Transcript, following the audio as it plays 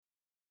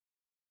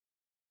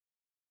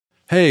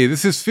Hey,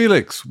 this is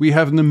Felix. We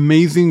have an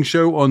amazing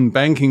show on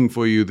banking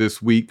for you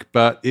this week,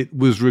 but it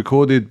was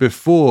recorded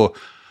before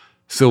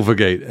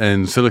Silvergate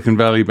and Silicon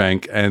Valley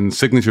Bank and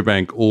Signature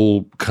Bank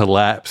all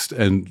collapsed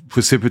and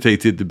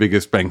precipitated the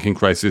biggest banking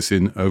crisis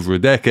in over a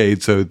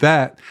decade. So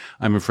that,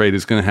 I'm afraid,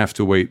 is going to have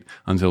to wait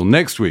until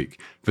next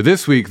week. For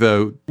this week,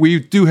 though, we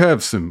do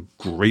have some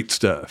great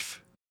stuff.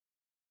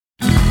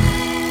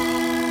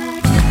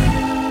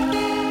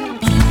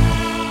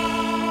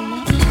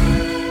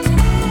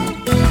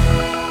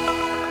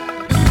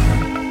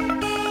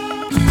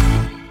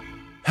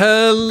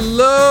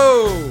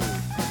 Hello,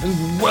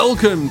 and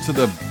welcome to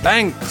the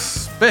Banks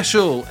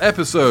special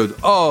episode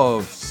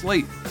of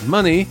Slate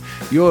Money,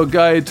 your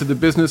guide to the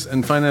business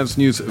and finance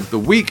news of the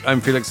week.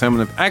 I'm Felix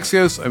Salmon of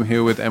Axios. I'm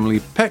here with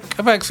Emily Peck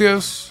of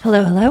Axios.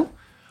 Hello, hello.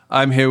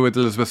 I'm here with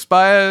Elizabeth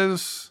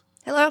Spires.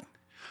 Hello.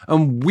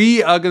 And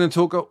we are going to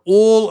talk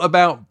all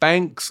about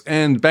banks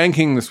and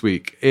banking this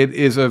week. It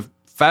is a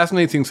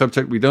fascinating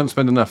subject we don't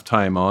spend enough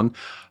time on.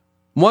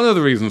 One of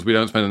the reasons we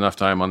don't spend enough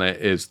time on it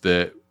is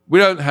that we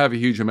don't have a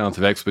huge amount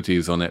of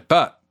expertise on it,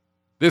 but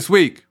this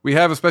week we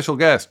have a special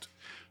guest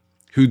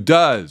who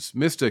does.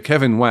 Mr.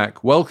 Kevin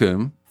Wack,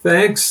 welcome.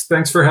 Thanks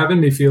for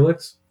having me,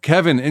 Felix.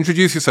 Kevin,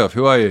 introduce yourself.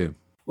 Who are you?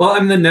 Well,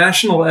 I'm the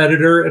national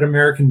editor at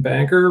American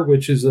Banker,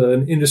 which is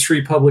an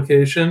industry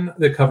publication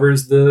that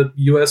covers the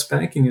U.S.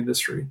 banking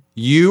industry.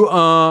 You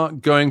are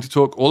going to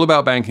talk all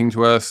about banking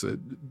to us,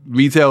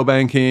 retail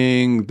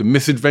banking, the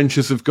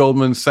misadventures of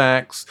Goldman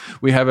Sachs.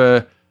 We have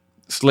a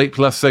Slate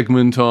Plus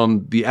segment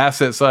on the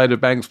asset side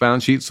of banks'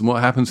 balance sheets and what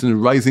happens in a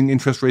rising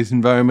interest rate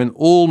environment,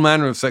 all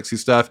manner of sexy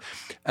stuff.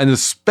 And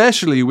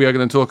especially we are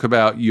going to talk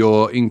about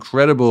your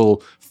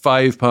incredible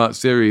 5-part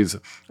series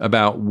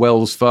about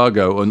Wells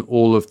Fargo and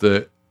all of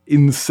the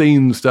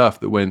insane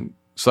stuff that went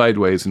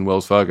sideways in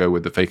Wells Fargo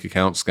with the fake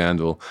account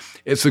scandal.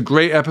 It's a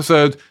great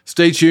episode.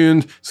 Stay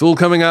tuned. It's all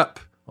coming up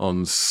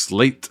on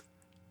Slate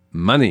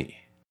Money.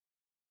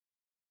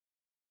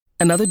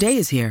 Another day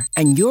is here,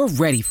 and you're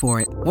ready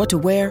for it. What to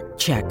wear?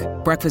 Check.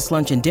 Breakfast,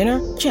 lunch, and dinner?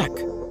 Check.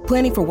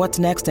 Planning for what's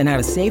next and how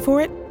to save for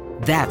it?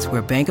 That's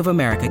where Bank of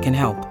America can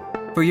help.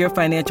 For your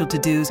financial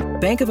to-dos,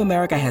 Bank of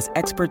America has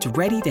experts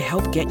ready to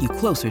help get you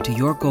closer to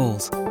your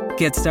goals.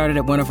 Get started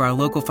at one of our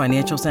local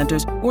financial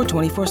centers or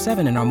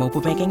 24/7 in our mobile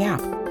banking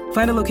app.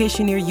 Find a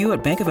location near you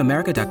at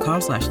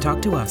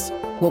bankofamerica.com/talktous.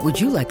 What would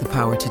you like the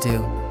power to do?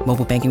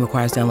 Mobile banking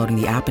requires downloading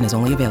the app and is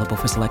only available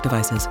for select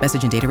devices.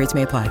 Message and data rates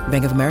may apply.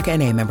 Bank of America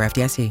N.A., member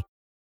FDIC.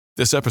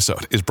 This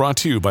episode is brought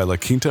to you by La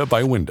Quinta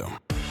by Wyndham.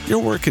 Your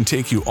work can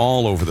take you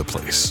all over the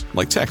place,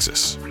 like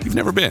Texas. You've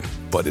never been,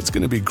 but it's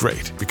going to be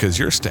great because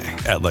you're staying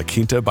at La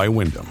Quinta by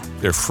Wyndham.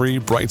 Their free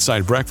Bright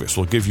Side breakfast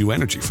will give you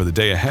energy for the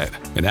day ahead.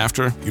 And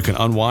after, you can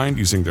unwind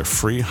using their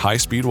free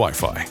high-speed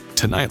Wi-Fi.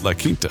 Tonight, La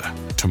Quinta.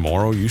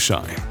 Tomorrow, you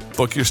shine.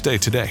 Book your stay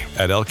today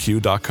at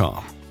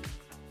LQ.com.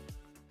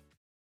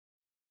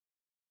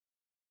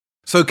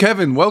 So,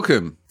 Kevin,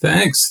 welcome.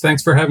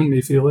 Thanks for having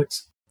me,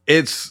 Felix.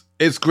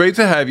 It's great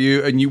to have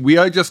you, and we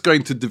are just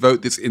going to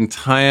devote this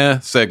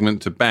entire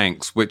segment to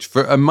banks, which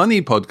for a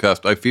money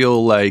podcast, I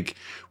feel like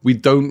we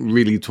don't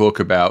really talk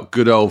about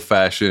good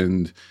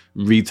old-fashioned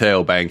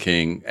retail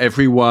banking.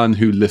 Everyone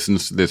who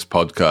listens to this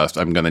podcast,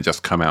 I'm going to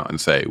just come out and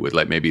say, with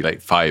maybe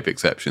 5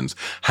 exceptions,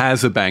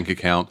 has a bank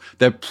account.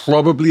 They're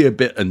probably a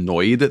bit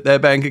annoyed at their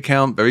bank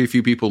account. Very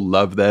few people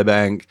love their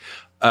bank.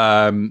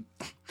 And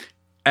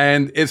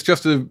it's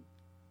just a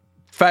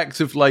fact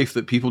of life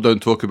that people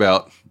don't talk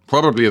about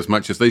probably as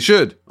much as they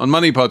should on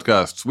money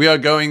podcasts. We are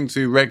going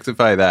to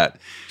rectify that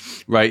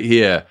right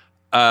here.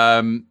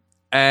 And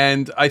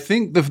I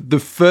think the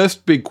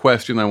first big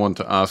question I want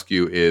to ask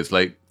you is,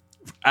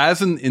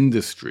 as an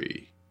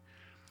industry,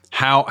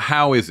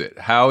 how is it?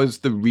 How is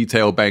the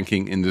retail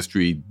banking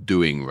industry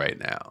doing right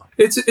now?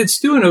 It's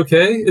doing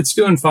okay. It's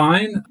doing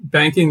fine.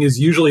 Banking is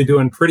usually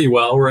doing pretty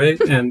well, right?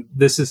 And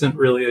this isn't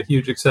really a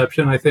huge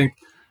exception. I think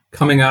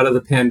coming out of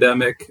the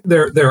pandemic,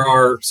 there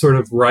are sort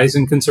of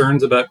rising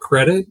concerns about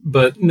credit,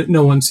 but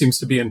no one seems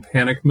to be in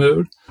panic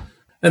mode.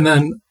 And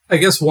then I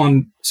guess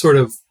one sort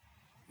of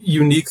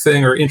unique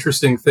thing or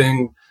interesting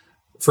thing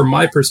from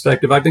my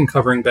perspective, I've been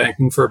covering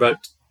banking for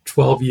about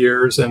 12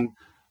 years. And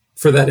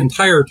for that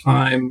entire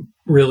time,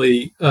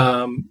 really,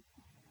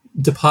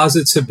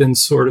 deposits have been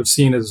sort of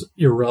seen as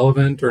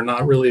irrelevant or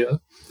not really an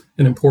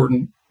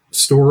important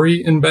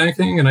story in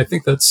banking. And I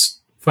think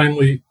that's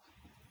finally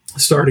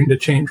starting to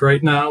change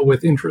right now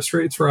with interest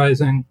rates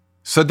rising.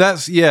 So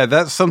that's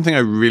something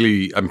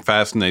I'm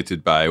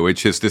fascinated by,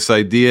 which is this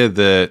idea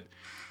that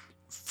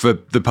for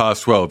the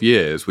past 12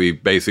 years, we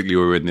basically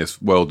were in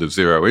this world of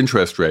zero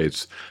interest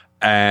rates.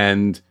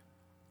 And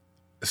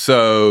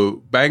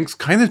so banks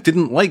kind of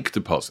didn't like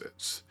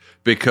deposits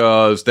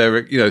because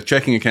they're,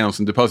 checking accounts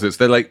and deposits,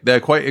 they're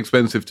quite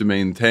expensive to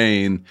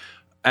maintain.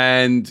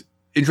 And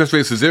interest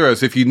rates are zero.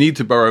 So if you need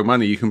to borrow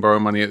money, you can borrow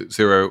money at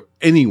zero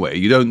anyway.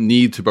 You don't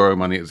need to borrow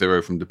money at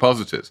zero from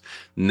depositors.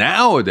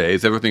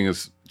 Nowadays, everything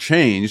has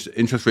changed.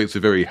 Interest rates are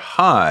very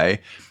high,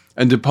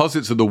 and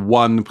deposits are the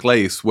one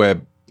place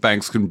where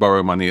banks can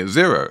borrow money at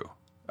zero.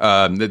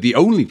 The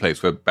only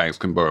place where banks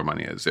can borrow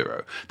money at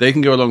zero. They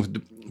can go along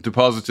to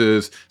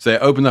depositors, say,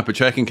 open up a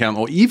checking account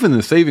or even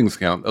a savings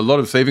account. A lot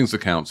of savings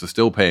accounts are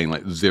still paying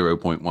like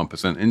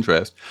 0.1%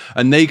 interest.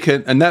 And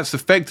that's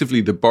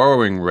effectively the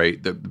borrowing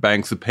rate that the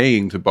banks are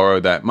paying to borrow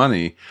that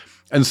money.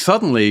 And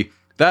suddenly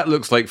that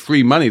looks like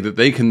free money that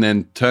they can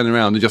then turn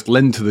around and just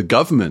lend to the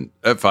government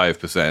at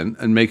 5%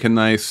 and make a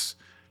nice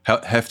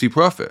hefty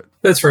profit.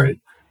 That's right.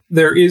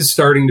 There is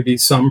starting to be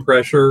some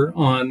pressure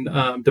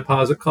on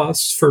deposit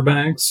costs for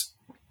banks.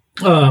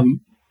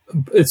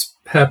 It's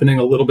happening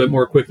a little bit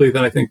more quickly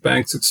than I think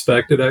banks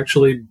expected,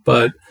 actually.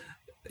 But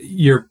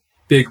your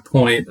big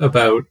point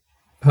about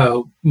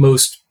how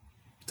most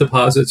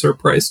deposits are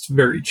priced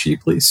very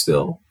cheaply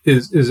still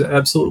is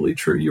absolutely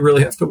true. You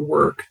really have to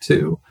work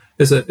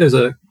as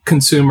a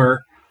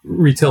consumer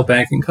retail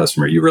banking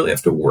customer, you really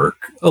have to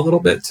work a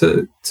little bit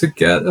to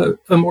get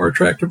a more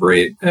attractive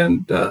rate.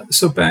 And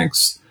so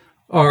banks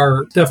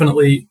are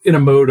definitely in a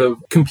mode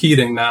of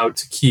competing now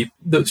to keep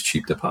those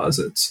cheap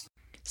deposits.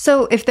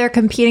 So if they're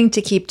competing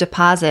to keep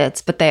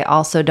deposits, but they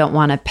also don't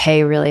want to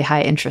pay really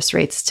high interest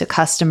rates to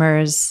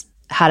customers,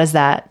 how does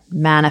that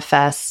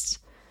manifest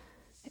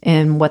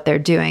in what they're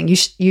doing?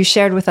 You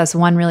shared with us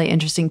one really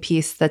interesting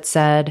piece that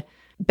said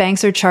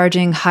banks are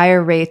charging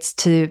higher rates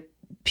to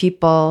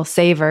people,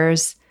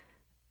 savers,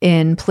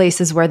 in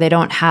places where they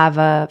don't have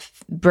a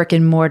brick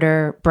and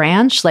mortar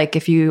branch. Like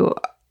if you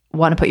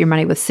want to put your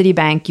money with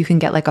Citibank, you can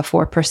get like a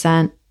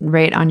 4%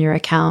 rate on your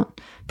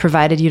account,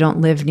 provided you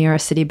don't live near a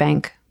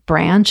Citibank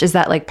branch. Is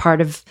that like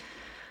part of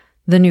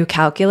the new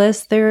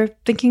calculus they're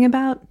thinking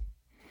about?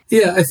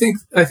 Yeah, I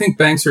think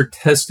banks are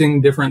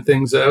testing different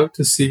things out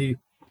to see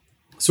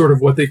sort of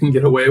what they can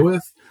get away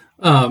with.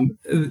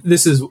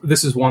 This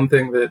is one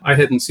thing that I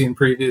hadn't seen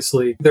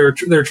previously. They're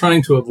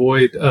trying to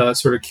avoid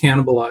sort of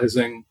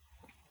cannibalizing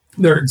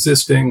their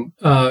existing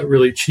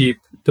really cheap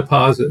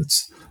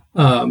deposits,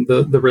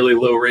 the really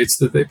low rates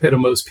that they pay to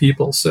most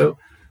people. So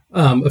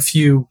a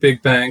few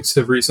big banks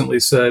have recently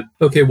said,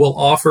 okay, we'll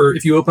offer,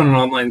 if you open an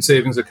online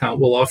savings account,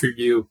 we'll offer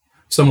you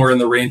somewhere in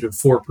the range of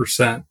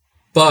 4%.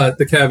 But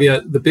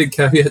the big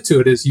caveat to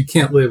it is you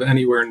can't live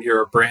anywhere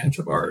near a branch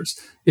of ours.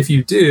 If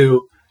you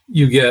do,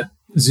 you get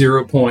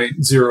 0.01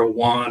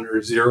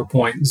 or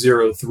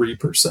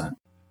 0.03%.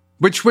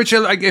 Which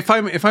like if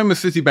I'm a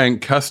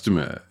Citibank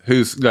customer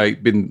who's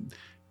like been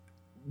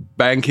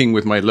banking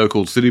with my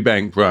local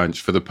Citibank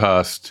branch for the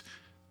past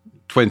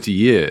 20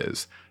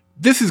 years,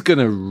 this is going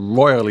to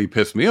royally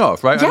piss me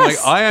off, right? Yes. I'm like,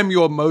 I am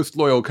your most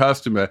loyal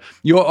customer.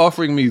 You're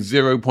offering me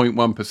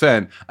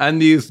 0.1%. And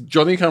these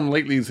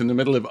Johnny-come-latelys in the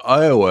middle of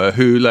Iowa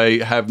who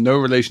like have no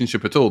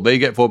relationship at all, they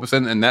get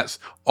 4% and that's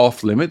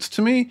off limits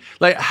to me.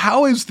 Like,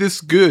 how is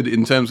this good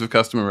in terms of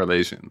customer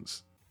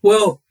relations?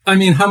 Well, I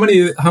mean, how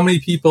many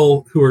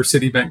people who are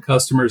Citibank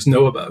customers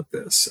know about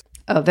this?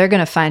 Oh, they're going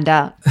to find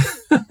out.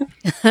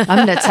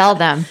 I'm going to tell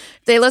them.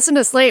 They listen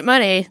to Slate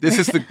Money. This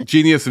is the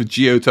genius of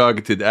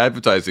geo-targeted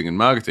advertising and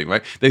marketing,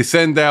 right? They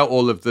send out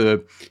all of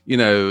the,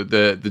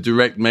 the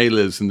direct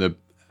mailers and the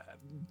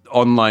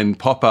online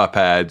pop-up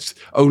ads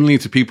only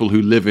to people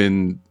who live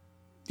in,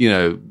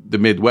 the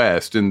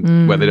Midwest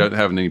and where they don't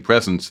have any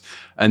presence.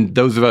 And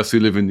those of us who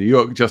live in New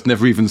York just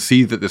never even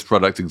see that this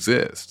product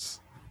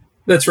exists.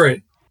 That's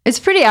right. It's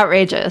pretty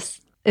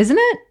outrageous, isn't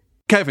it?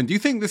 Kevin, do you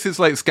think this is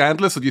like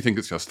scandalous or do you think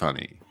it's just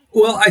funny?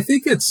 Well, I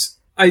think it's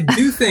a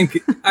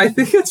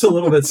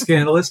little bit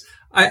scandalous.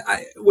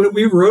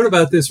 We wrote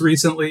about this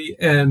recently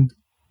and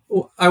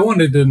I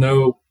wanted to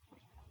know,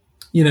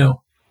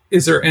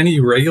 is there any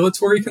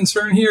regulatory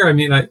concern here? I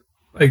mean, I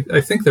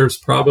think there's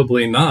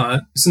probably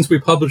not. Since we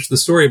published the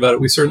story about it,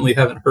 we certainly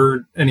haven't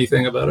heard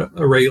anything about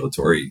a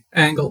regulatory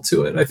angle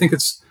to it. I think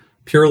it's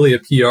purely a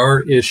PR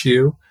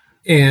issue.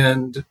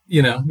 And,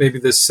 maybe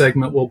this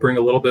segment will bring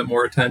a little bit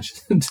more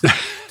attention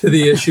to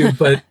the issue.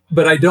 But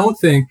I don't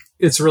think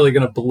it's really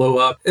going to blow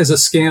up as a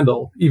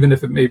scandal, even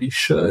if it maybe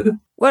should.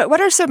 What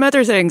are some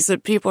other things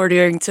that people are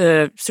doing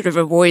to sort of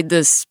avoid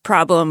this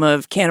problem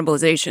of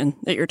cannibalization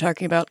that you're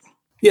talking about?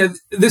 Yeah,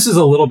 this is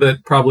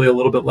probably a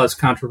little bit less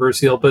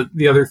controversial. But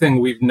the other thing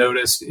we've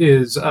noticed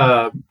is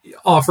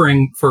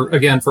offering for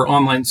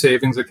online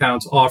savings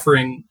accounts,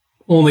 offering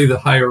only the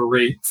higher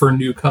rate for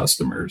new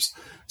customers.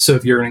 So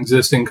if you're an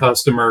existing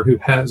customer who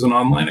has an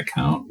online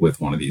account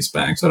with one of these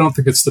banks, I don't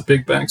think it's the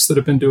big banks that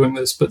have been doing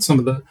this, but some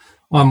of the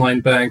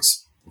online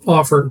banks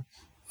offer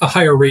a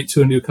higher rate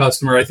to a new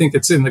customer. I think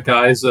it's in the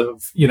guise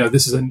of,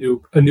 this is a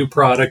new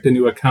product, a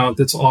new account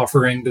that's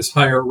offering this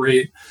higher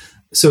rate.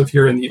 So if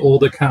you're in the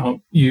old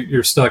account,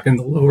 you're stuck in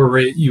the lower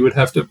rate, you would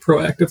have to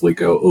proactively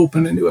go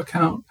open a new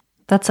account.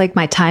 That's like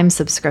my Time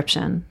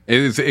subscription. It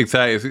is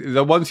exactly.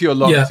 Once you're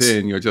locked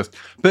in, you're just.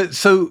 But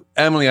so,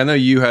 Emily, I know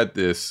you had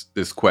this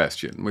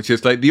question, which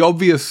is like the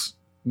obvious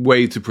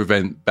way to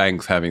prevent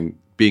banks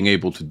being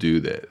able to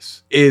do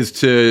this is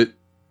to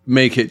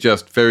make it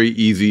just very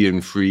easy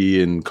and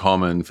free and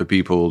common for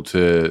people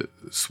to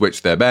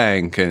switch their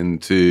bank and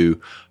to,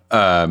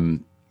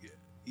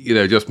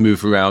 just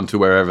move around to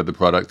wherever the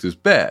product is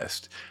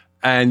best.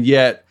 And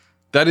yet,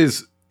 that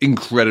is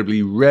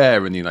incredibly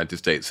rare in the United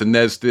States. And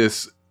there's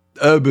this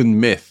urban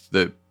myth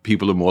that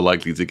people are more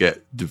likely to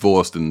get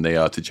divorced than they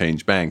are to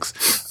change banks,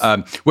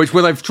 which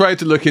when I've tried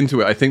to look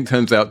into it, I think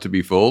turns out to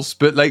be false.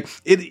 But like,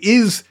 it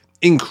is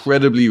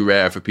incredibly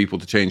rare for people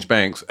to change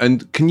banks.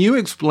 And can you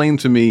explain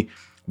to me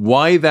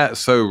why that's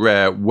so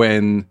rare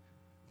when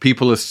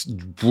people are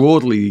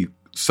broadly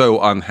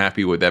so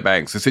unhappy with their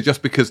banks? Is it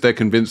just because they're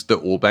convinced that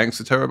all banks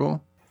are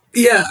terrible?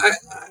 Yeah,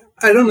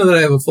 I don't know that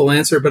I have a full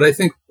answer, but I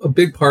think a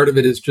big part of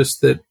it is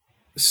just that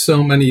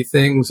so many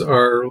things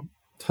are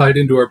tied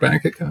into our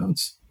bank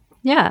accounts.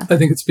 Yeah. I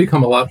think it's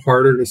become a lot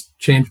harder to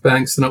change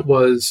banks than it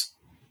was,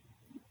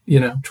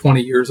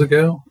 20 years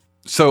ago.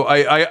 So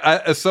I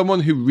as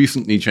someone who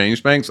recently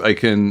changed banks, I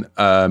can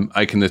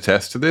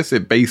attest to this.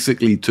 It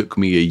basically took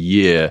me a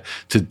year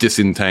to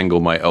disentangle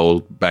my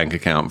old bank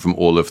account from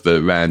all of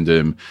the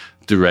random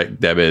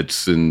direct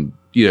debits and,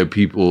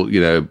 people,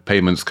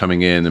 payments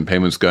coming in and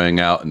payments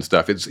going out and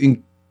stuff. It's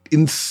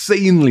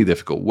insanely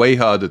difficult, way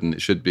harder than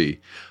it should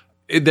be.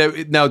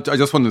 Now, I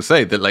just wanted to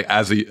say that, like,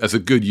 as a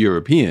good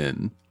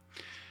European,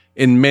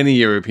 in many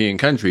European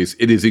countries,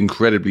 it is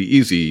incredibly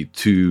easy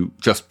to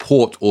just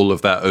port all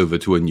of that over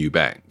to a new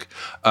bank.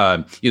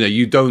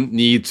 You don't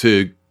need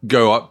to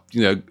go up,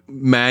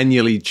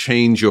 manually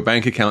change your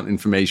bank account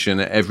information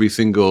at every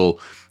single,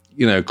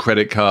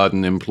 credit card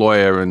and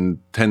employer and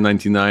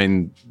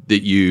 1099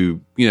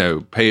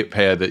 that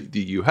payer that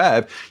you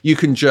have. You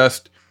can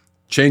just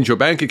change your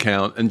bank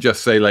account and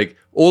just say, like,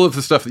 all of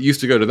the stuff that used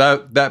to go to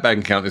that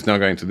bank account is now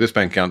going to this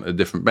bank account at a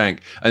different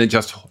bank. And it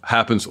just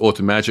happens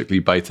automatically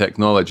by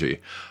technology.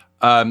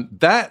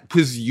 That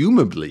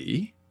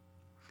presumably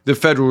the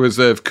Federal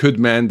Reserve could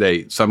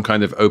mandate some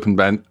kind of open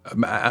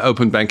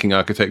banking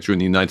architecture in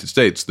the United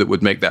States that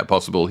would make that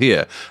possible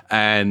here.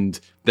 And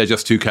they're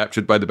just too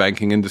captured by the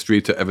banking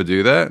industry to ever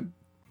do that.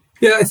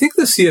 Yeah, I think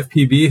the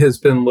CFPB has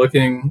been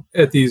looking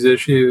at these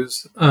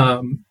issues,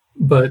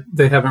 but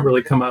they haven't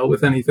really come out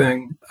with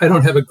anything. I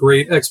don't have a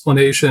great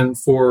explanation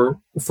for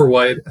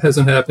why it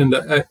hasn't happened.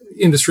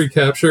 Industry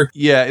capture.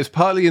 Yeah, it's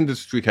partly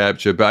industry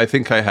capture, but I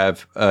think I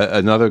have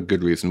another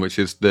good reason, which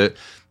is that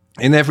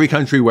in every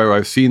country where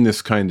I've seen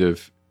this kind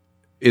of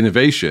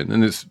innovation,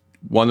 and it's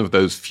one of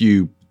those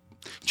few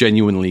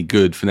genuinely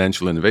good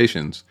financial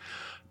innovations,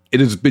 it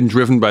has been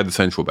driven by the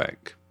central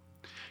bank.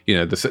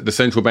 The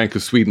central bank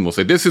of Sweden will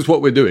say, this is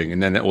what we're doing.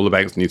 And then all the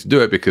banks need to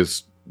do it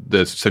because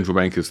the central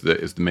bank is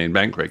the main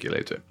bank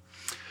regulator.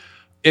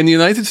 In the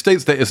United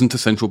States, there isn't a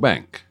central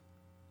bank,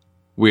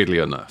 weirdly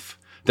enough.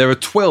 There are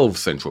 12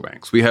 central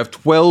banks. We have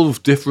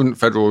 12 different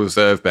Federal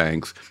Reserve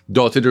banks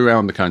dotted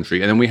around the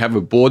country. And then we have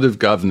a board of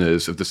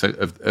governors of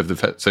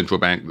the central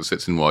bank that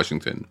sits in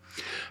Washington.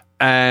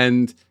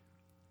 And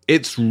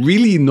it's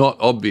really not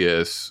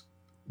obvious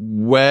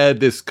where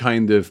this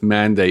kind of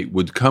mandate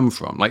would come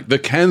from. Like, the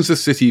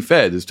Kansas City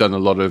Fed has done a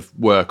lot of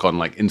work on,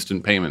 like,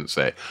 instant payments,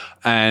 say.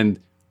 And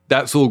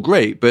that's all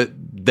great, but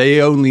they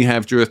only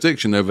have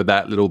jurisdiction over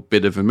that little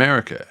bit of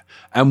America.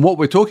 And what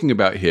we're talking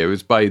about here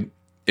is, by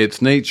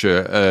its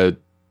nature, a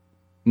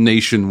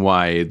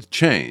nationwide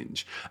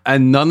change.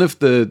 And none of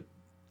the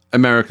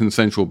American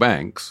central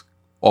banks,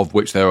 of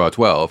which there are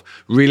 12,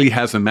 really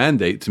has a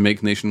mandate to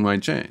make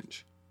nationwide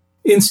change.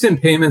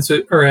 Instant payments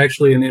are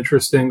actually an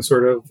interesting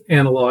sort of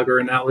analog or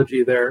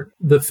analogy there.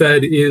 The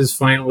Fed is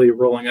finally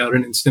rolling out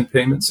an instant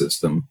payment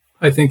system,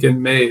 I think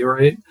in May,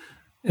 right?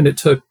 And it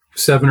took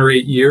 7 or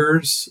 8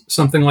 years,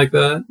 something like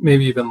that,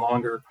 maybe even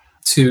longer,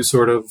 to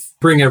sort of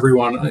bring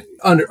everyone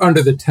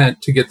under the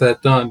tent to get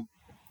that done.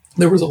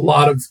 There was a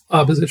lot of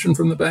opposition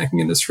from the banking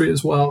industry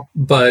as well.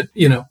 But,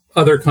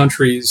 other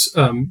countries,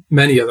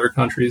 many other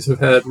countries have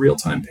had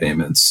real-time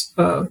payments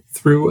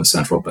through a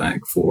central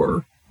bank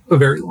for a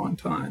very long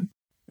time.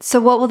 So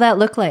what will that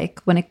look like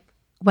when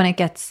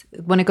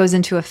it goes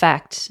into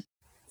effect?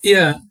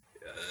 Yeah,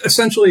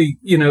 essentially,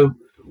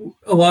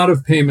 a lot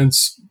of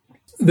payments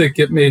that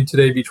get made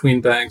today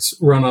between banks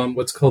run on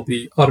what's called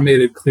the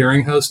Automated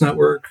Clearinghouse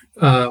Network,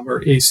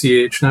 or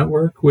ACH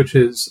network, which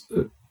is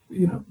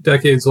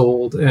decades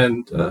old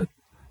and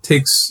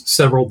takes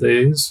several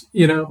days,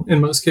 in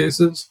most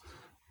cases.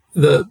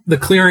 The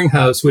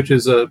clearinghouse, which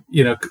is a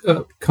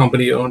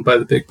company owned by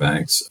the big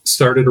banks,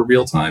 started a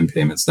real-time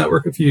payments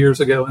network a few years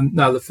ago, and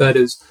now the Fed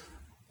is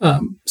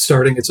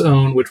starting its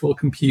own, which will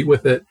compete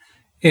with it.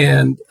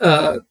 And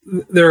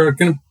there are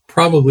going to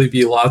probably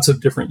be lots of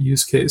different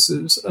use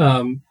cases: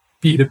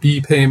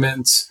 B2B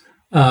payments,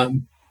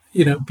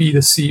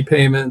 B2C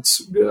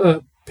payments,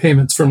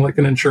 payments from like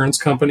an insurance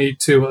company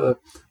to a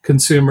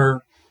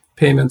consumer,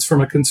 payments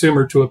from a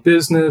consumer to a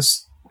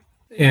business,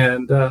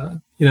 and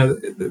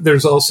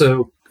there's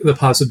also the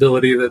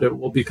possibility that it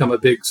will become a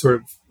big sort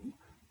of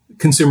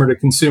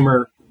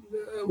consumer-to-consumer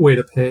way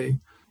to pay,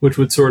 which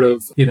would sort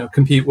of,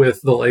 compete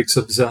with the likes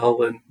of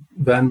Zelle and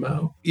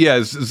Venmo.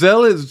 Yeah,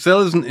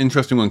 Zelle is an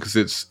interesting one because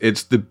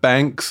it's the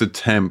bank's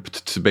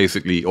attempt to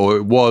basically, or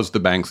it was the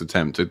bank's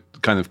attempt to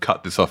kind of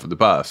cut this off at the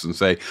pass and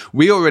say,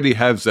 we already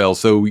have Zelle,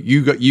 so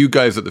you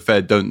guys at the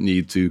Fed don't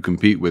need to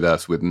compete with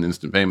us with an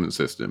instant payment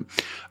system.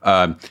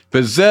 But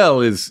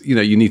Zelle is,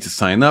 you need to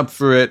sign up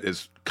for it.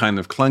 It's kind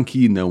of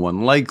clunky. No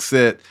one likes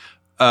it.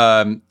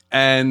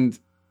 And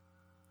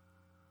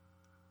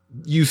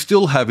you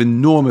still have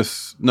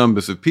enormous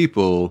numbers of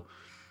people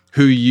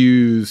who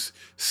use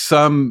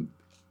some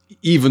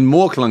even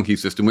more clunky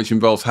system, which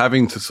involves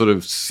having to sort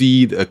of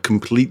seed a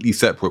completely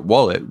separate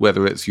wallet,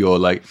 whether it's your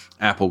like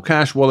Apple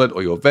Cash wallet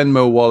or your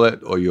Venmo wallet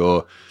or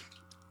your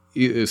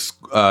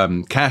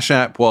Cash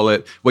App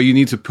wallet, where you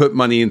need to put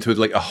money into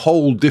like a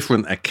whole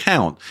different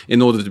account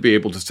in order to be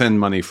able to send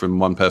money from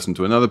one person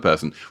to another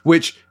person,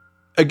 which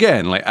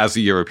again, like as a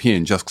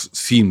European, just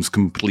seems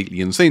completely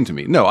insane to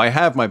me. No, I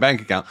have my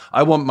bank account.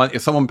 I want money.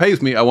 If someone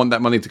pays me, I want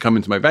that money to come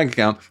into my bank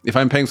account. If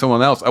I'm paying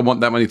someone else, I want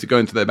that money to go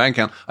into their bank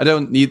account. I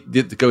don't need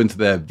it to go into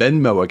their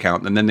Venmo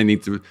account, and then they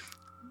need to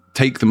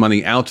take the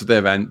money out of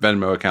their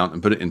Venmo account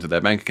and put it into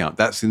their bank account.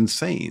 That's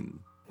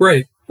insane.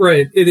 Right.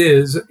 It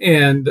is.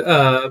 And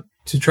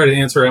to try to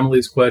answer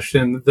Emily's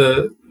question,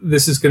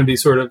 this is going to be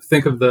sort of,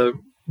 think of the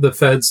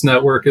Fed's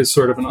network as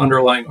sort of an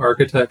underlying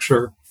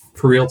architecture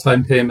for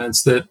real-time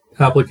payments that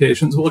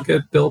applications will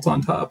get built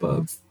on top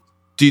of.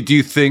 Do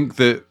you think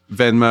that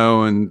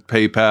Venmo and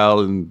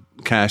PayPal and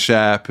Cash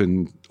App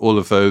and all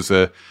of those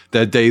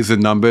their days are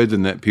numbered,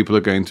 and that people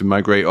are going to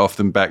migrate off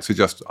them back to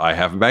just, I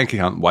have a bank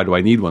account, why do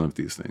I need one of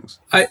these things?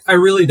 I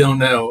really don't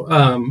know.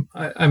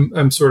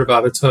 I'm sort of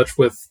out of touch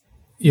with,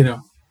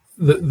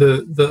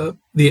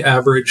 the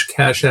average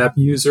Cash App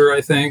user.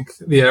 I think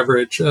the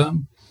average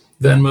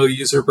Venmo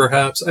user,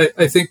 perhaps.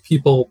 I think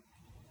people.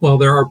 Well,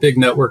 there are big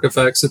network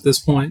effects at this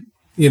point,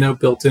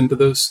 built into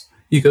those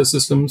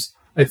ecosystems.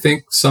 I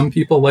think some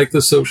people like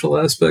the social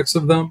aspects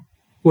of them.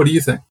 What do you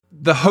think?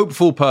 The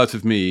hopeful part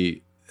of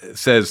me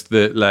says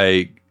that,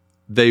 like,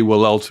 they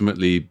will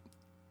ultimately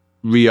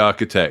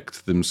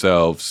re-architect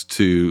themselves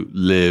to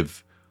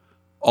live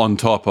on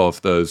top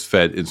of those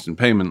Fed instant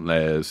payment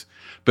layers.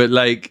 But,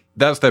 like,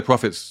 that's their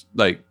profits,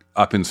 like,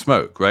 up in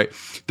smoke, right?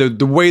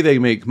 The way they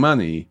make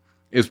money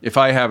is if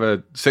I have a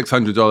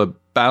 $600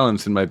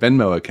 balance in my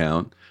Venmo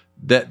account,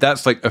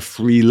 that's like a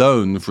free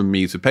loan from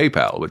me to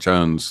PayPal, which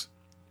owns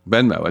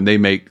Venmo, and they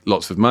make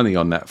lots of money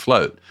on that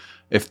float.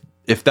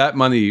 If that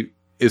money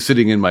is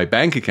sitting in my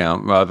bank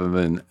account rather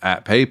than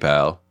at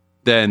PayPal,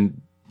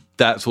 then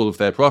that's all of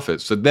their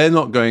profits. So they're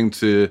not going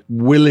to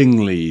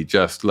willingly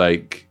just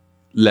like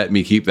let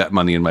me keep that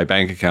money in my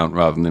bank account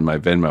rather than in my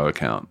Venmo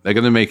account. They're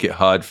going to make it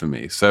hard for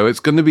me. So it's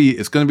going to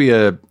be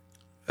a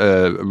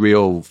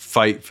real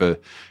fight for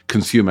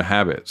consumer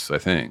habits, I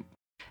think.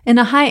 In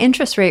a high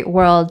interest rate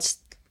world,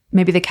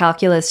 maybe the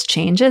calculus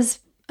changes.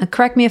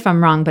 Correct me if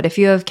I'm wrong, but if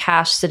you have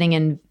cash sitting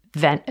in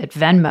at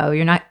Venmo,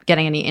 you're not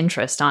getting any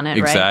interest on it, right?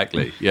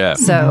 Exactly, yeah.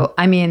 So,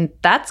 I mean,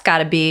 that's got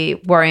to be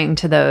worrying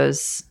to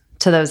those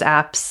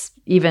apps,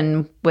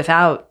 even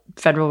without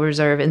Federal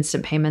Reserve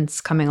instant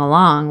payments coming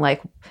along.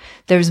 Like,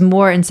 there's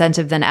more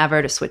incentive than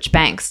ever to switch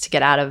banks, to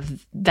get out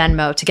of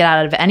Venmo, to get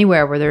out of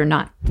anywhere where you're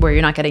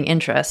not getting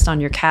interest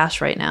on your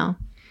cash right now.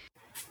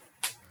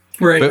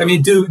 Right. But, I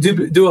mean, do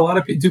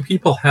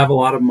people have a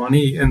lot of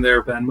money in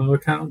their Venmo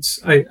accounts?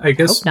 I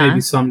guess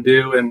maybe some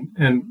do,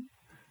 and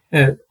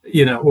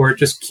or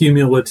just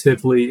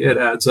cumulatively it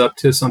adds up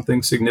to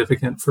something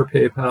significant for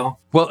PayPal.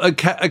 Well, a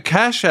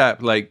Cash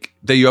App, like,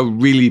 they are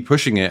really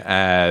pushing it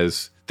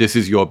as this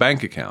is your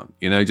bank account.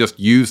 Just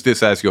use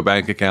this as your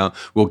bank account.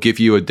 We'll give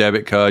you a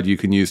debit card you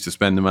can use to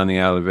spend the money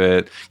out of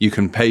it. You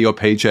can pay your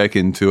paycheck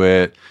into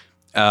it.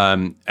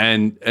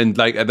 And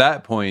like at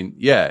that point,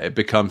 yeah, it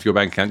becomes your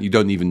bank account. You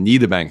don't even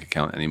need a bank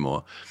account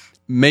anymore.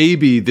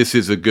 Maybe this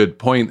is a good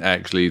point,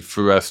 actually,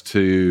 for us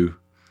to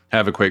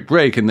have a quick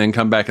break and then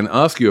come back and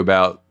ask you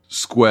about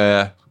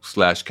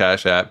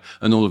Square/Cash App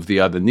and all of the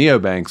other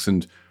neobanks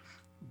and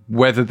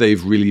whether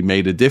they've really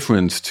made a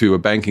difference to a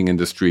banking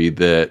industry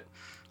that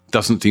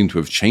doesn't seem to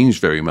have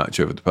changed very much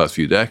over the past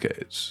few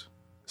decades.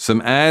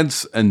 Some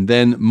ads and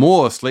then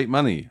more Slate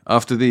Money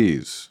after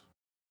these.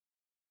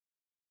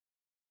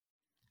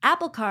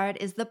 Apple Card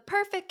is the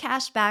perfect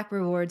cashback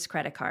rewards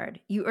credit card.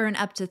 You earn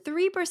up to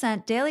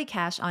 3% daily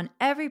cash on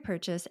every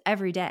purchase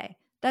every day.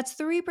 That's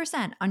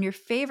 3% on your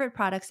favorite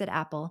products at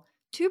Apple,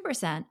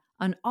 2%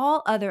 on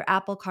all other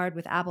Apple Card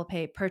with Apple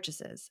Pay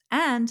purchases,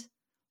 and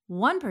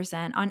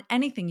 1% on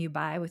anything you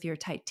buy with your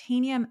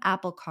titanium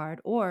Apple Card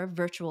or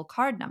virtual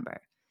card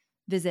number.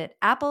 Visit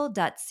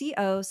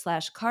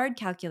apple.co/card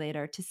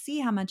calculator to see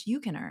how much you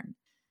can earn.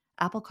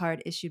 Apple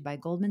Card issued by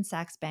Goldman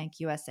Sachs Bank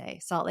USA,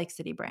 Salt Lake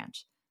City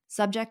branch.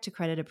 Subject to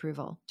credit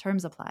approval.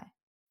 Terms apply.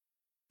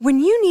 When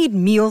you need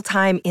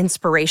mealtime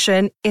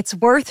inspiration, it's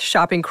worth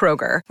shopping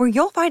Kroger, where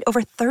you'll find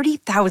over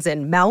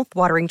 30,000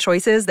 mouth-watering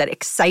choices that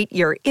excite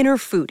your inner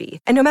foodie.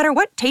 And no matter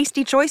what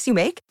tasty choice you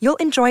make, you'll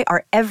enjoy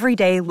our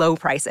everyday low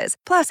prices,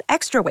 plus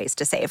extra ways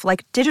to save,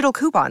 like digital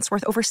coupons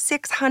worth over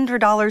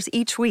 $600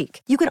 each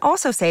week. You can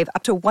also save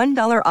up to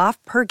 $1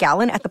 off per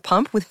gallon at the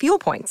pump with fuel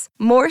points.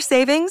 More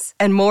savings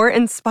and more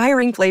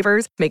inspiring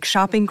flavors make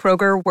shopping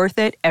Kroger worth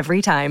it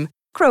every time.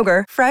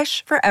 Kroger,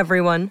 fresh for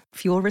everyone.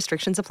 Fuel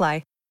restrictions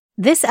apply.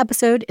 This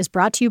episode is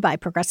brought to you by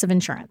Progressive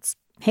Insurance.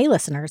 Hey,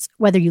 listeners,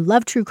 whether you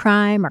love true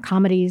crime or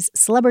comedies,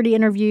 celebrity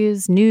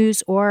interviews,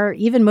 news, or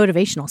even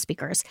motivational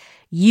speakers,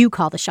 you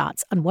call the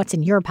shots on what's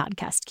in your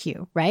podcast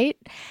queue, right?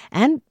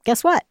 And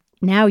guess what?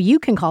 Now you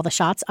can call the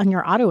shots on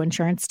your auto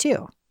insurance,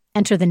 too.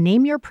 Enter the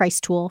Name Your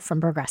Price tool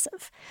from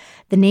Progressive.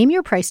 The Name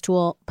Your Price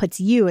tool puts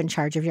you in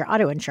charge of your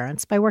auto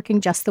insurance by working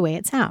just the way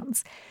it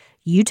sounds.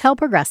 You tell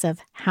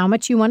Progressive how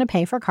much you want to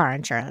pay for car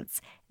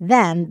insurance.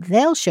 Then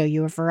they'll show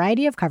you a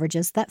variety of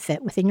coverages that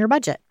fit within your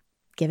budget,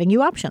 giving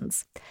you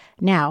options.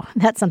 Now,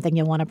 that's something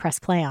you'll want to press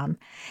play on.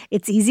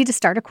 It's easy to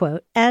start a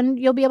quote, and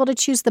you'll be able to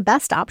choose the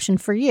best option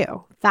for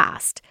you,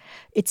 fast.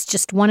 It's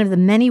just one of the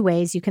many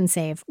ways you can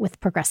save with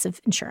Progressive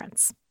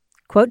Insurance.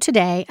 Quote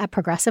today at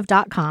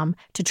Progressive.com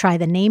to try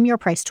the Name Your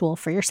Price tool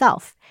for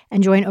yourself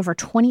and join over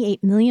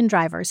 28 million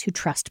drivers who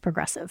trust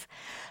Progressive.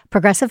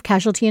 Progressive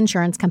Casualty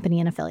Insurance Company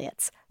and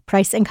Affiliates.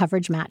 Price and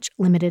coverage match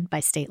limited by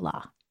state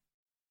law.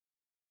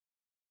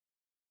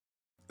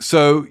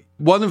 So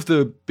one of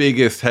the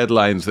biggest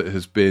headlines that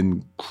has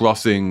been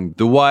crossing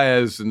the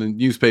wires and the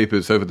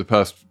newspapers over the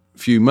past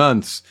few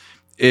months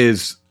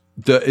is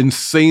the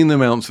insane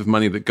amounts of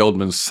money that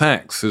Goldman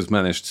Sachs has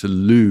managed to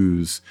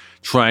lose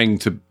trying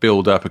to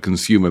build up a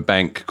consumer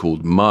bank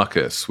called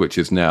Marcus, which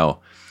is now,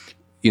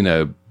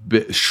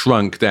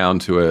 shrunk down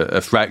to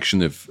a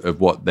fraction of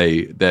what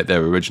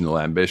their original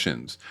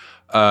ambitions.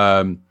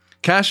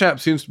 Cash App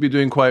seems to be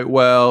doing quite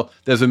well.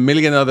 There's a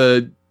million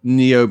other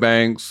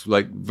neobanks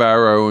like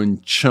Varo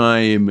and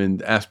Chime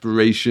and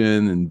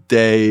Aspiration and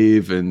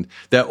Dave, and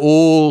they're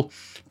all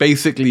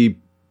basically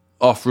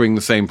offering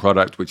the same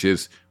product, which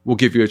is we'll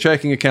give you a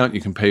checking account, you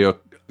can pay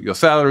your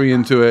salary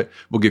into it,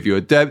 we'll give you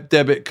a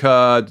debit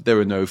card, there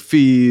are no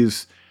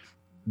fees.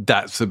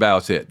 That's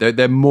about it.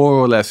 They're more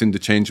or less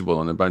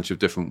interchangeable in a bunch of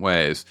different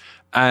ways.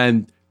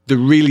 And the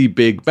really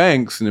big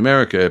banks in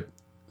America,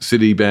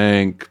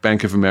 Citibank,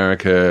 Bank of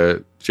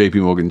America,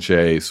 JP Morgan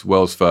Chase,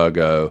 Wells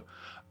Fargo,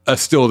 are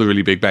still the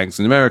really big banks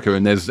in America.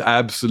 And there's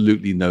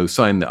absolutely no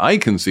sign that I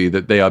can see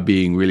that they are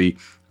being really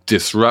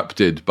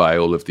disrupted by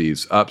all of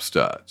these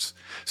upstarts.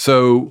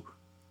 So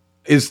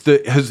has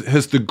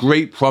the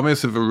great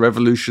promise of a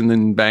revolution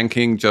in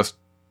banking just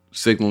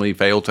signally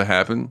failed to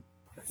happen?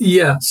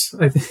 Yes,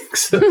 I think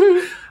so.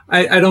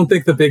 I don't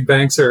think the big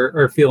banks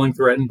are feeling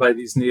threatened by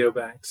these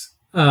neobanks.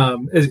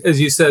 As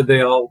you said,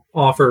 they all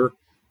offer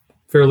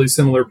fairly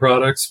similar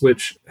products,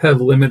 which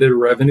have limited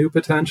revenue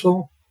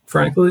potential,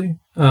 frankly.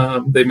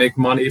 They make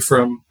money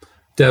from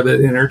debit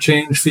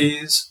interchange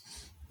fees,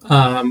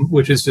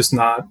 which is just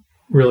not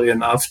really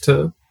enough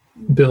to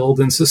build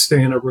and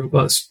sustain a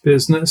robust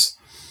business.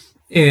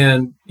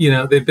 And,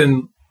 they've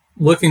been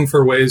looking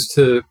for ways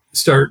to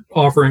start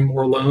offering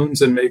more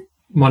loans and make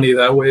money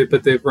that way,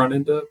 but they've run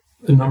into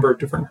a number of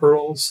different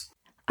hurdles.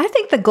 I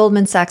think the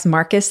Goldman Sachs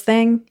Marcus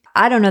thing,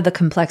 I don't know the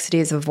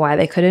complexities of why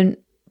they couldn't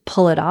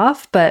pull it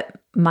off, but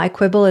my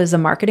quibble is a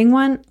marketing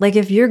one. Like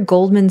if you're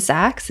Goldman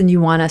Sachs and you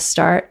want to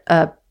start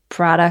a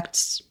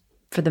product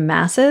for the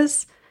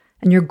masses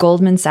and you're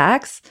Goldman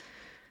Sachs,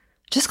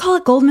 just call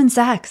it Goldman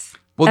Sachs.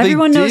 Well,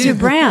 everyone knows your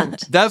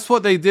brand. That's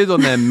what they did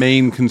on their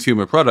main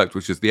consumer product,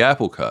 which is the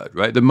Apple Card,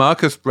 right? The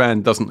Marcus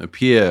brand doesn't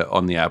appear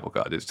on the Apple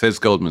Card. It says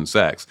Goldman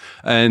Sachs.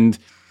 And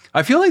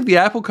I feel like the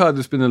Apple Card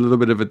has been a little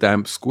bit of a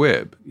damp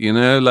squib,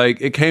 like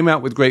it came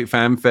out with great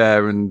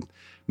fanfare and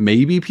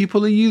maybe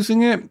people are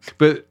using it.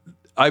 But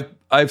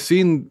I've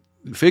seen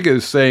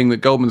figures saying that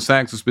Goldman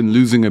Sachs has been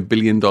losing $1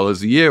 billion a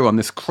year on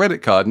this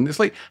credit card. And it's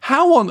like,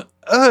 how on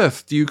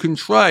earth do you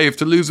contrive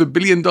to lose $1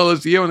 billion a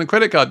year on a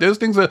credit card? Those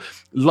things are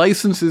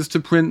licenses to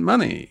print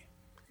money.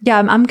 Yeah,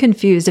 I'm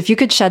confused. If you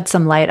could shed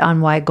some light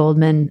on why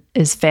Goldman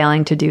is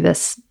failing to do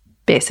this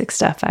basic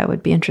stuff, I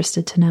would be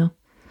interested to know.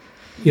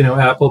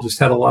 Apple just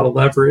had a lot of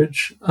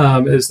leverage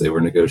as they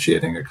were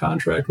negotiating a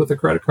contract with a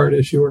credit card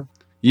issuer.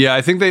 Yeah,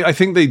 I think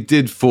they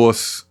did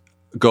force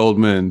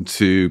Goldman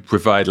to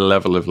provide a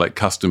level of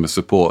customer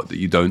support that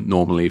you don't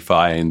normally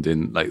find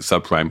in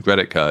subprime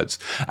credit cards.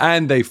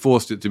 And they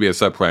forced it to be a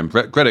subprime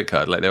credit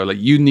card. They were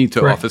you need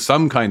to offer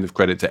some kind of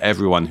credit to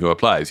everyone who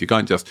applies. You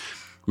can't just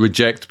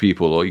reject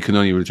people, or you can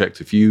only reject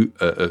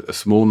a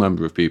small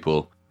number of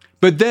people.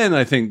 But then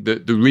I think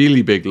that the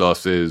really big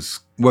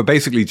losses were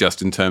basically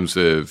just in terms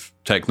of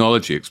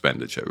technology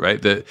expenditure, right?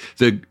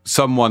 The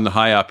someone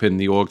high up in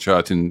the org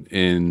chart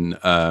in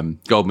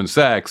Goldman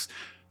Sachs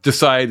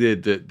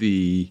decided that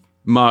the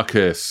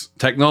Marcus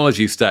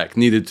technology stack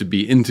needed to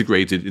be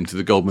integrated into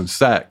the Goldman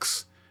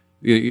Sachs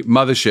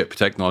mothership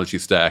technology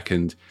stack.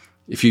 And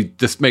if you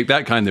just make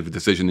that kind of a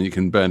decision, then you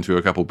can burn through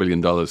a couple $1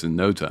 billion in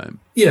no time.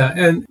 Yeah,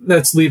 and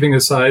that's leaving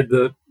aside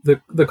the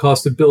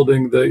cost of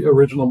building the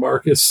original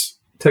Marcus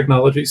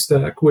technology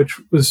stack, which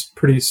was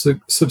pretty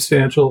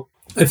substantial.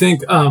 I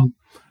think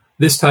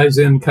this ties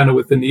in kind of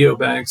with the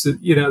neobanks.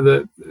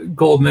 The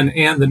Goldman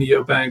and the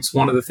neobanks,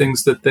 one of the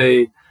things that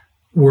they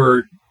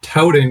were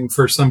touting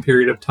for some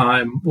period of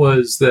time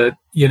was that,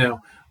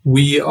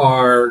 we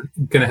are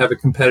going to have a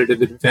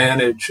competitive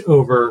advantage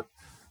over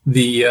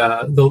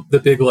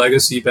the big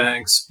legacy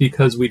banks,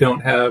 because we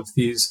don't have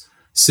these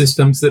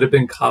systems that have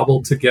been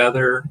cobbled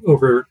together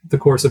over the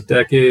course of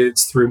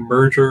decades through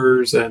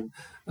mergers, and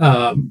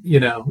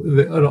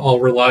it all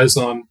relies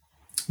on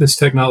this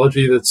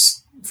technology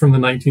that's from the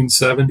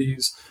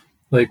 1970s.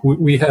 Like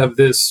we have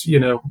this,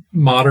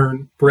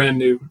 modern, brand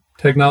new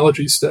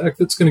technology stack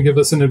that's going to give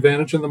us an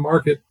advantage in the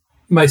market.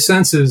 My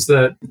sense is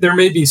that there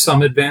may be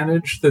some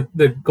advantage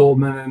that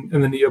Goldman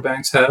and the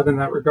neobanks have in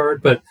that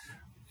regard, but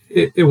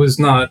it was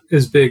not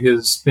as big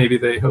as maybe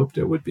they hoped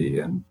it would be.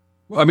 And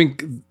I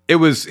mean, it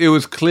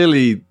was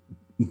clearly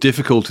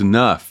difficult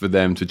enough for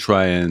them to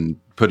try and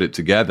put it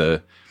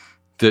together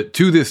that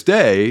to this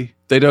day,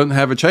 they don't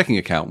have a checking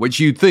account, which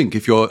you'd think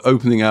if you're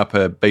opening up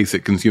a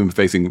basic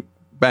consumer-facing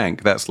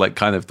bank, that's like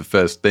kind of the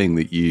first thing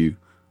that you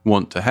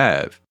want to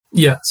have.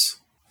 Yes.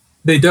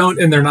 They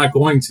don't, and they're not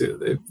going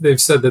to.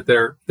 They've said that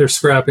they're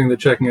scrapping the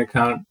checking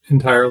account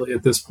entirely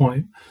at this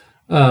point.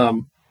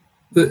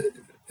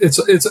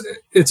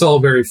 It's all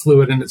very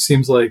fluid, and it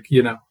seems like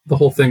the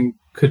whole thing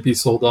could be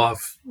sold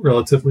off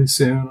relatively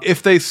soon.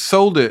 If they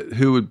sold it,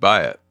 who would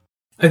buy it?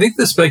 I think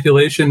the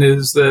speculation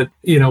is that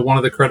one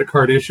of the credit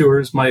card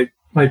issuers might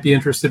be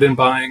interested in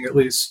buying at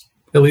least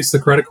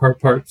the credit card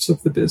parts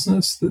of the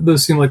business.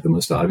 Those seem like the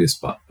most obvious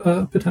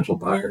potential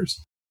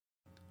buyers.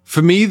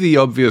 For me, the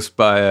obvious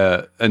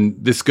buyer, and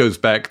this goes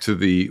back to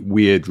the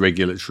weird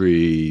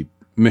regulatory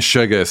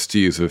mishegas, to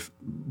use a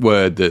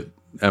word that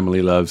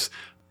Emily loves,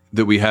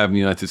 that we have in the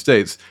United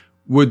States,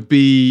 would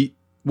be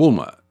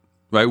Walmart.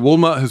 Right?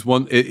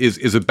 Walmart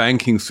is a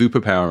banking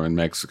superpower in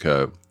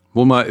Mexico.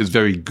 Walmart is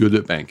very good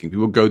at banking.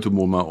 People go to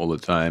Walmart all the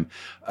time.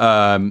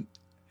 And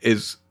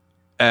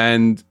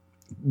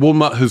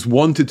Walmart has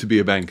wanted to be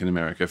a bank in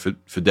America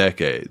for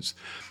decades.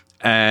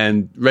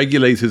 And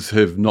regulators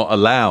have not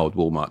allowed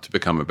Walmart to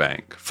become a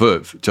bank for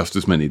just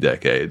as many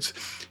decades,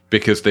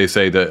 because they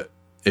say that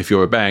if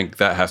you're a bank,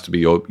 you have to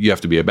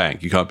be a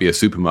bank. You can't be a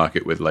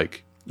supermarket with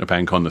like a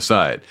bank on the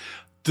side.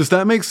 Does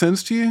that make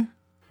sense to you?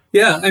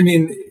 Yeah, I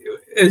mean,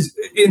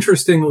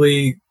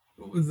 interestingly,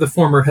 the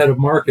former head of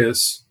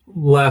Marcus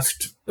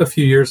left a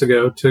few years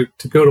ago to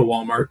go to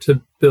Walmart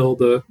to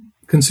build a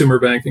consumer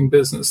banking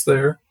business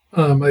there.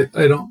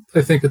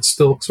 I think it's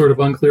still sort of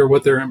unclear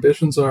what their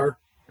ambitions are,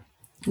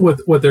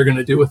 what they're going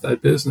to do with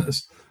that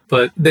business.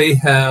 But they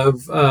have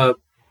a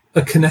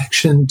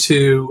connection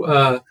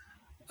to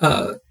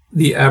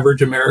the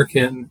average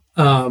American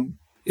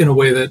in a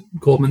way that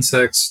Goldman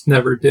Sachs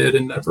never did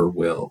and never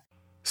will.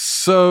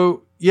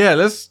 So, yeah,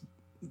 let's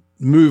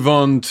move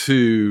on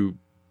to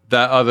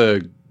that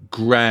other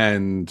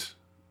grand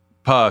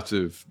part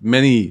of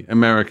many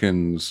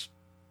Americans'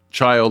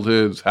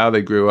 childhoods, how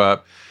they grew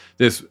up.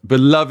 This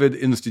beloved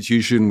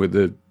institution with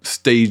a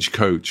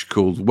stagecoach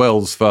called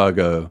Wells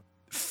Fargo.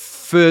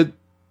 For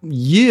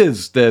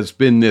years, there's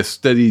been this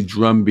steady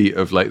drumbeat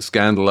of like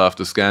scandal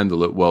after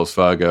scandal at Wells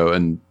Fargo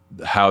and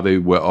how they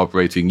were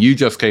operating. You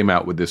just came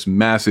out with this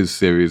massive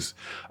series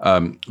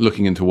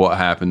looking into what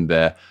happened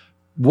there.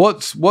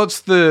 What's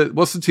the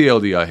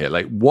TLDR here?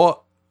 Like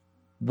what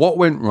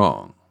went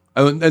wrong?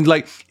 And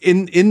like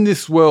in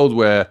this world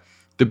where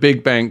the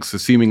big banks are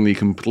seemingly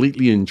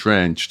completely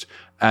entrenched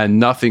and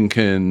nothing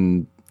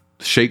can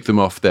shake them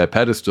off their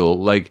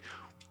pedestal, like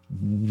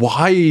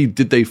why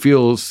did they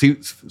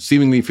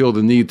seemingly feel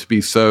the need to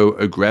be so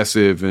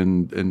aggressive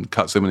and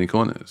cut so many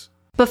corners?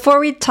 Before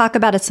we talk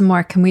about it some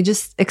more, can we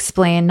just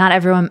explain? Not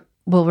everyone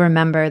will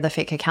remember the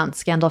fake account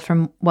scandal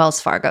from Wells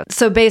Fargo.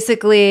 So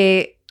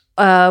basically,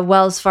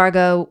 Wells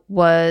Fargo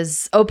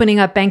was opening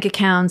up bank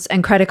accounts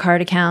and credit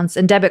card accounts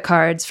and debit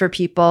cards for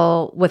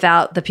people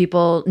without the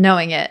people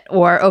knowing it,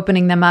 or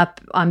opening them up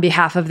on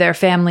behalf of their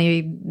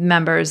family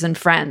members and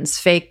friends,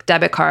 fake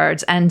debit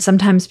cards. And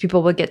sometimes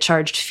people would get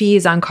charged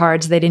fees on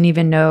cards they didn't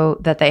even know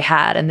that they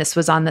had. And this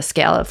was on the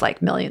scale of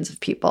like millions of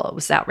people. It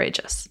was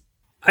outrageous.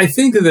 I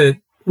think that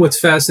what's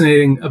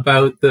fascinating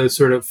about the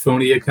sort of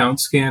phony account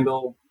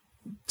scandal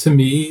to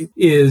me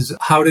is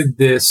how did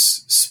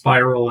this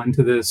spiral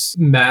into this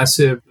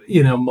massive,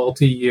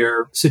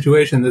 multi-year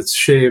situation that's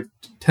shaved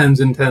tens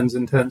and tens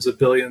and tens of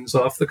billions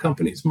off the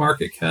company's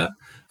market cap.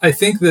 I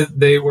think that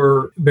they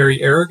were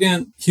very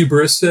arrogant,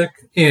 hubristic,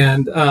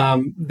 and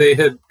they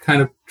had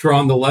kind of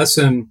drawn the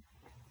lesson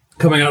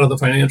coming out of the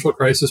financial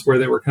crisis where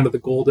they were kind of the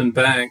golden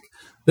bank,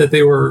 that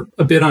they were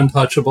a bit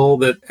untouchable,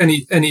 that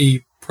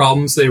any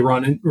problems they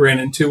ran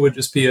into would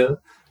just be a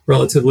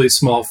relatively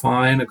small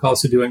fine, a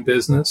cost of doing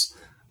business.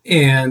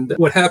 And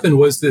what happened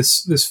was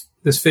this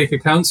fake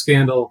account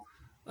scandal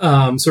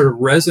sort of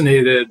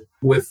resonated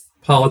with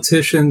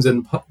politicians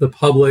and the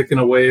public in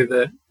a way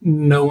that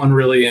no one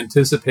really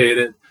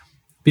anticipated.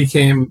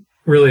 Became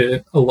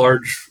really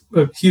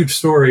a huge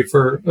story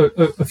for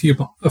a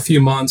few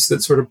months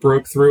that sort of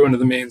broke through into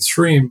the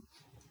mainstream.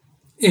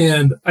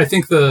 And I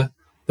think the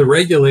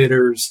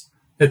regulators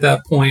at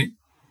that point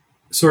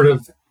sort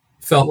of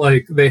felt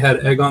like they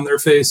had egg on their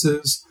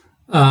faces,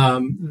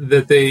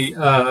 that they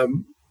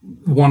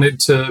wanted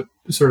to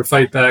sort of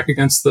fight back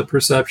against the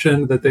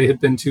perception that they had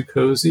been too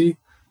cozy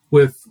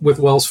with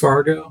Wells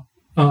Fargo.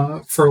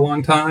 for a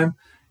long time.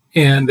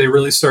 And they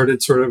really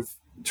started sort of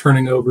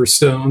turning over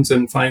stones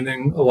and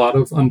finding a lot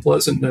of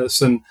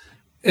unpleasantness. And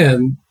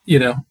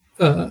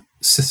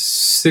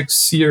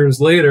 6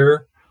 years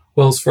later,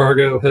 Wells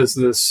Fargo has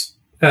this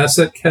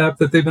asset cap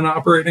that they've been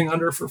operating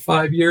under for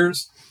 5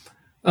 years.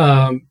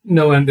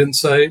 No end in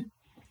sight.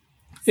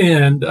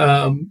 And,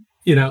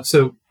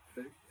 so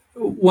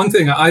one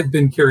thing I've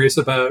been curious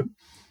about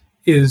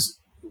is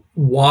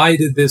why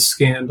did this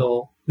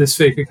scandal, this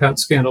fake account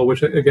scandal,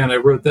 which again, I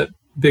wrote that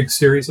big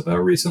series about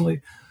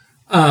recently,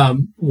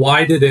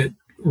 why did it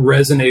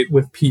resonate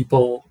with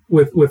people,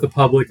 with the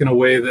public in a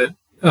way that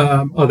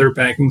other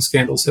banking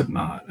scandals have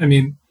not? I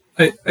mean,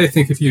 I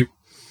think if you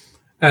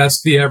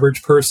ask the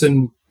average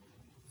person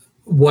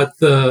what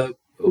tell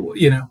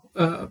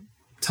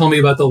me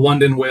about the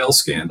London whale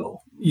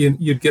scandal,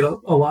 you'd get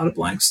a lot of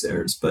blank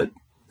stares. But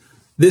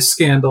this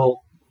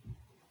scandal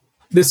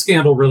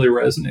really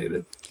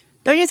resonated.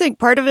 Don't you think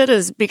part of it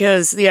is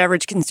because the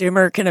average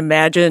consumer can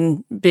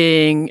imagine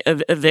being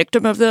a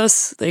victim of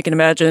this? They can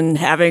imagine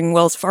having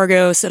Wells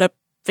Fargo set up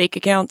fake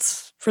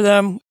accounts for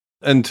them.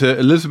 And to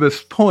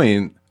Elizabeth's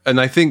point,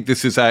 and I think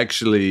this is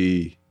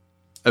actually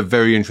a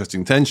very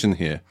interesting tension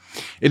here,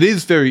 it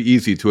is very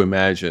easy to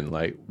imagine,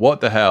 like, what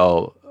the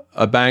hell?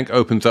 A bank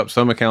opens up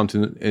some account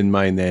in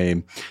my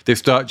name. They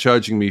start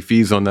charging me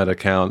fees on that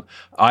account.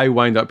 I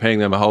wind up paying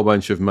them a whole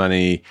bunch of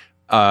money.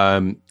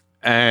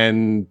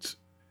 And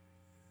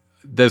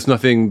there's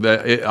nothing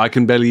that I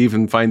can barely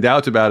even find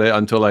out about it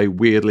until I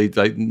weirdly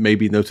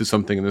maybe notice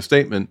something in the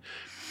statement.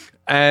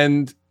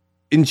 And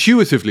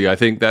intuitively, I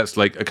think that's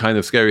like a kind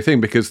of scary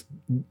thing, because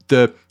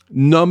the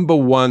number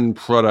one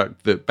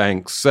product that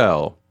banks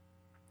sell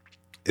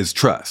is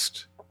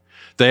trust.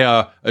 They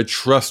are a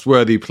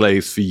trustworthy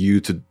place for you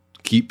to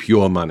keep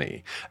your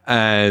money.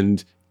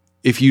 And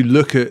if you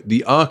look at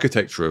the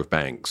architecture of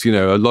banks,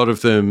 a lot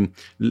of them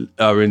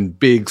are in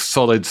big,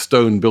 solid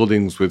stone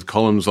buildings with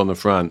columns on the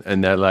front.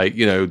 And they're like,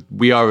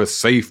 we are a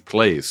safe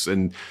place.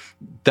 And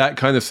that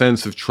kind of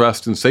sense of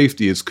trust and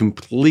safety is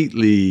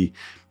completely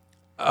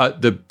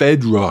the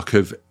bedrock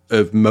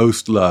of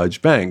most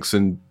large banks.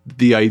 And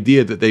the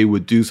idea that they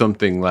would do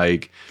something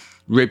like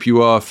rip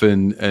you off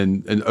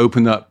and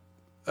open up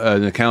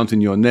an account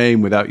in your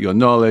name without your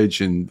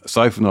knowledge and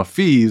siphon off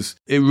fees,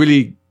 it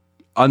really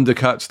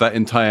undercuts that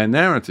entire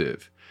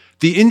narrative.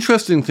 The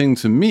interesting thing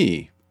to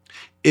me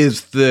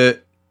is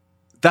that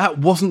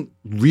wasn't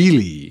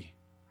really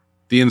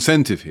the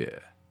incentive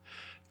here.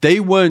 They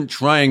weren't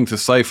trying to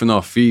siphon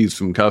off fees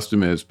from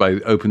customers by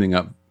opening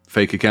up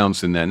fake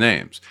accounts in their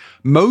names.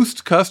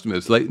 Most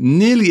customers, like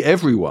nearly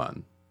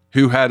everyone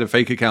who had a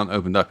fake account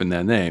opened up in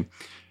their name,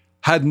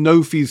 had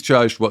no fees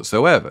charged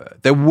whatsoever.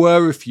 There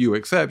were a few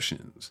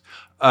exceptions.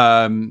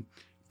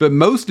 But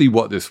mostly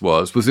what this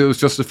was it was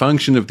just a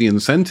function of the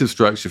incentive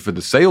structure for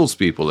the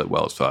salespeople at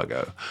Wells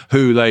Fargo,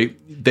 who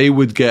they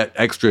would get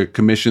extra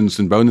commissions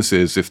and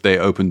bonuses if they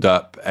opened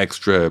up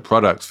extra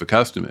products for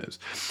customers.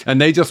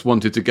 And they just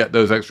wanted to get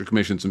those extra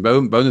commissions and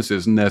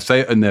bonuses, and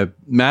their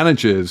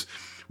managers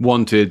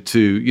wanted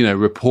to,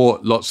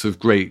 report lots of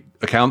great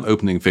account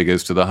opening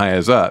figures to the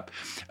hires up.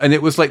 And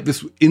it was like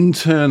this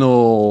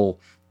internal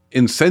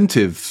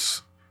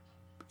incentives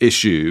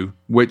issue,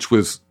 which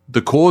was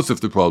the cause of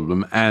the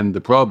problem. And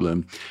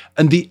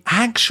the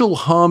actual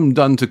harm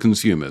done to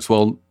consumers,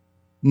 well,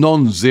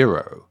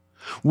 non-zero,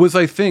 was,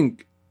 I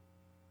think,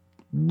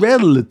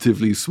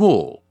 relatively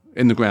small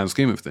in the grand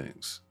scheme of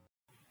things.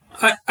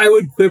 I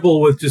would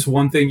quibble with just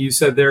one thing you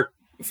said there,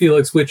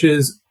 Felix, which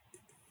is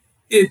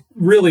it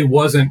really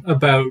wasn't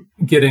about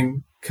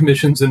getting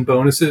commissions and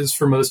bonuses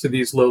for most of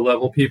these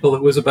low-level people.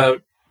 It was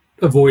about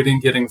avoiding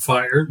getting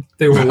fired.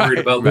 They were worried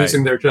about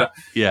losing their job.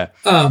 Yeah.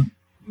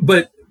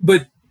 But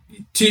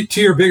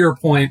to your bigger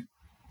point,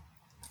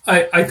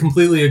 I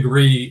completely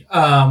agree.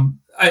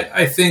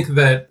 I think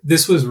that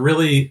this was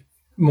really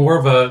more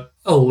of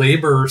a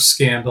labor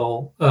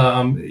scandal.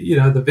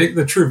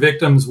 The true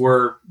victims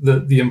were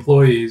the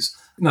employees,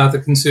 not the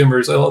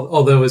consumers.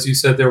 Although, as you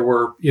said, there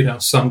were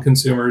some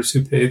consumers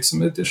who paid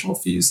some additional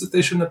fees that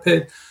they shouldn't have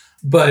paid.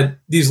 But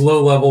these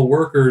low-level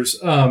workers,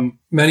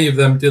 many of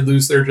them did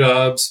lose their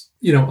jobs.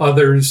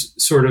 Others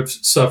sort of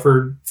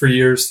suffered for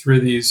years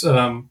through these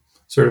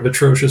sort of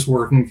atrocious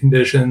working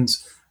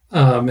conditions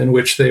in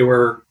which they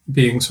were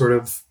being sort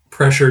of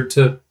pressured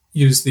to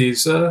use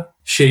these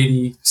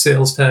shady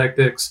sales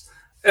tactics.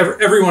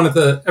 Everyone at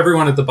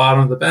the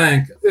bottom of the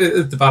bank,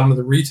 at the bottom of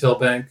the retail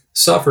bank,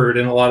 suffered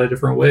in a lot of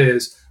different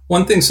ways.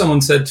 One thing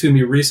someone said to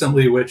me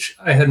recently, which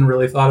I hadn't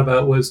really thought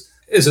about,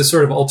 is a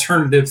sort of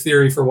alternative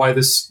theory for why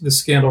this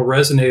scandal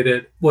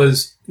resonated,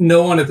 was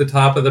no one at the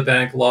top of the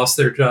bank lost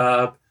their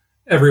job.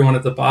 Everyone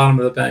at the bottom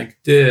of the bank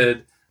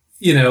did.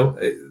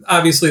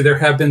 Obviously there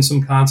have been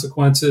some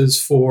consequences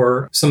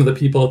for some of the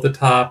people at the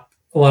top.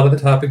 A lot of the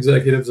top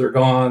executives are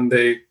gone.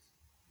 There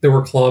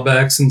were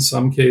clawbacks in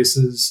some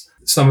cases.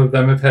 Some of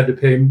them have had to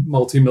pay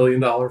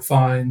multi-million-dollar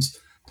fines.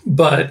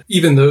 But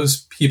even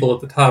those people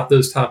at the top,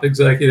 those top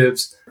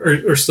executives,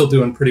 are still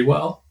doing pretty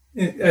well,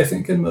 I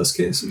think, in most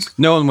cases.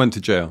 No one went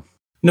to jail.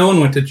 No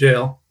one went to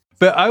jail.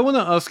 But I want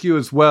to ask you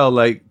as well,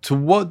 like, to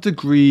what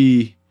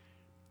degree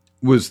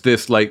was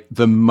this like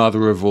the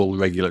mother of all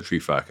regulatory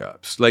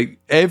fuck-ups? Like,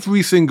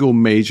 every single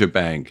major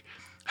bank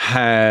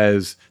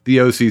has the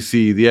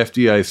OCC, the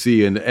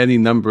FDIC, and any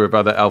number of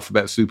other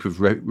alphabet soup of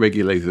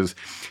regulators,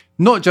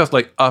 not just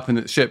like up in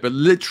its shit, but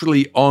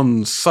literally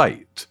on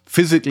site,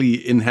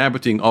 physically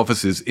inhabiting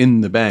offices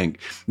in the bank,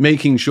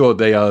 making sure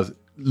they are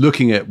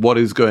looking at what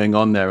is going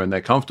on there and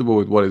they're comfortable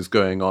with what is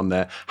going on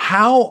there.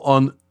 How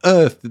on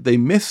earth did they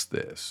miss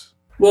this?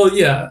 Well,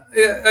 yeah,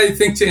 I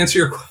think to answer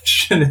your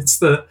question, it's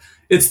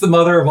the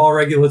mother of all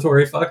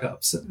regulatory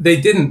fuck-ups. They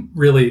didn't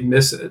really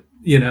miss it.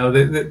 You know,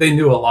 they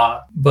knew a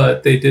lot,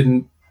 but they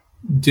didn't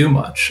do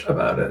much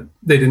about it.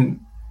 They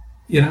didn't,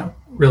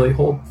 really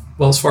hold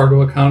Wells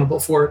Fargo accountable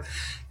for it.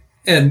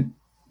 And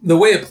the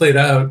way it played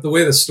out, the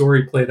way the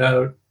story played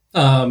out,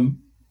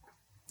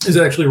 is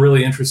actually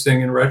really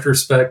interesting in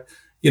retrospect.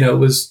 There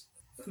was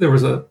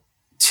a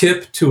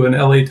tip to an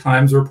LA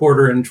Times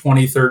reporter in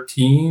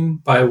 2013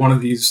 by one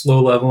of these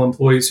low-level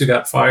employees who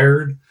got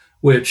fired,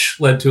 which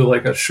led to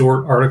like a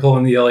short article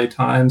in the LA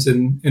Times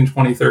in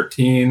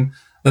 2013.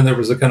 Then there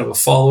was a kind of a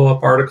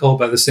follow-up article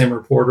by the same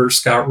reporter,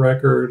 Scott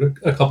Record,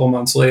 a couple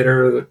months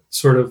later that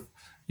sort of,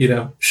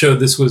 showed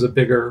this was a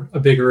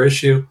bigger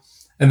issue.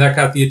 And that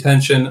got the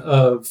attention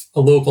of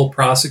a local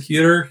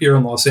prosecutor here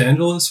in Los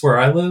Angeles, where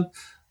I live.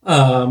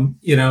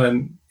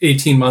 And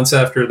 18 months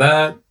after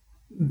that,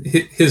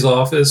 his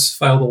office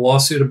filed a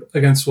lawsuit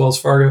against Wells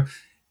Fargo.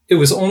 It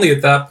was only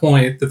at that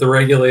point that the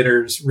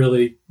regulators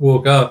really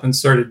woke up and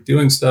started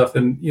doing stuff.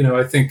 And,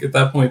 I think at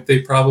that point, they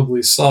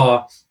probably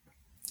saw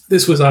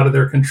this was out of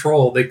their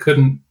control. They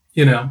couldn't,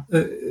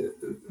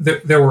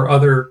 there were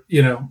other,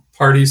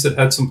 parties that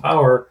had some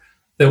power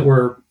that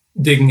were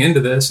digging into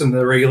this, and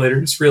the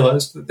regulators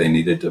realized that they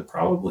needed to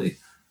probably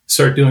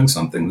start doing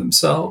something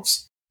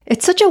themselves.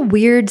 It's such a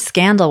weird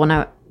scandal. When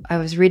I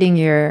was reading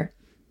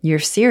your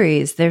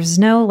series, there's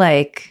no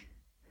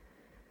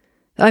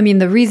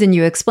the reason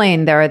you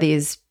explained, there are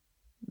these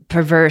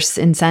perverse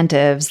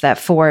incentives that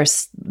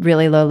force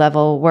really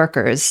low-level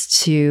workers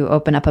to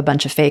open up a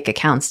bunch of fake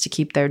accounts to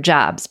keep their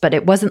jobs. But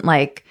it wasn't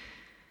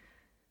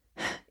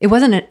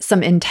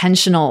some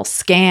intentional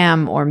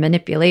scam or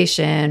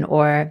manipulation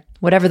or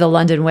whatever the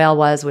London whale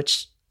was,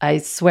 which I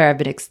swear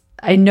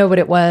I know what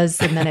it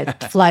was, and then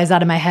it flies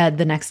out of my head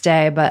the next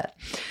day. But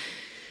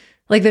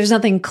there's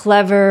nothing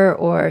clever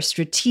or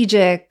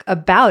strategic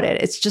about it.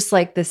 It's just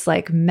like this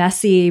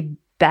messy,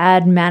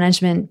 bad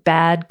management,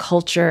 bad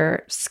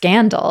culture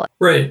scandal.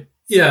 Right.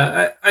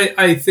 Yeah.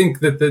 I think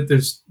that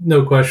there's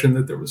no question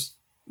that there was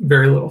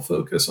very little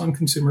focus on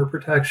consumer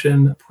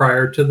protection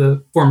prior to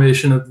the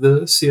formation of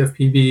the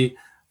CFPB.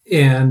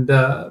 And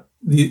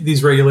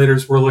these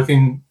regulators were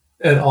looking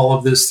at all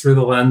of this through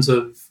the lens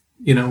of,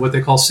 what they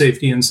call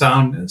safety and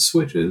soundness,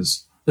 which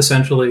is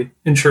essentially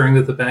ensuring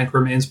that the bank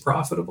remains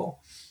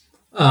profitable.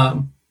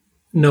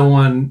 No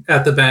one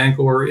at the bank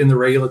or in the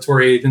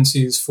regulatory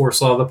agencies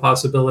foresaw the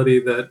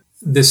possibility that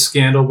this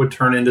scandal would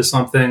turn into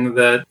something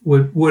that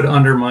would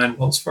undermine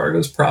Wells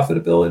Fargo's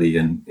profitability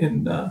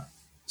in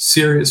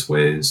serious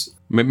ways.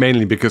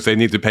 Mainly because they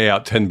need to pay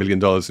out $10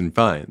 billion in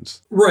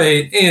fines.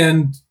 Right.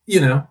 And,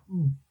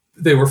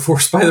 they were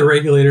forced by the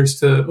regulators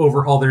to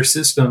overhaul their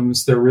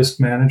systems, their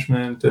risk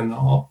management, and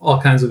all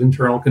kinds of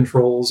internal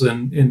controls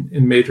in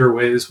major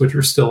ways, which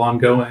are still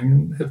ongoing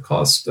and have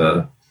cost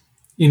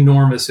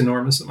enormous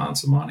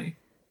amounts of money.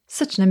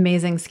 Such an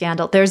amazing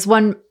scandal. There's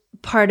one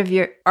part of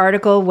your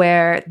article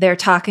where they're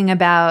talking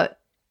about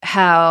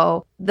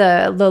how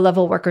the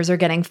low-level workers are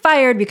getting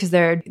fired because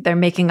they're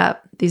making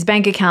up these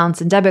bank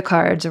accounts and debit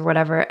cards or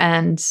whatever.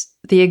 And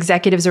the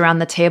executives around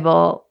the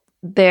table,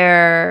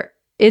 their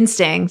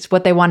instinct,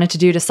 what they wanted to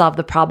do to solve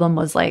the problem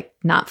was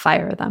not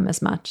fire them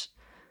as much.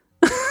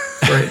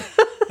 Right.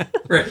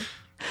 Right.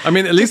 I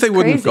mean, at least they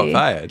wouldn't have got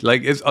fired.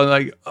 It's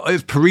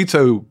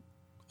Pareto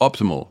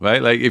optimal,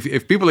 right?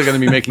 If people are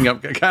going to be making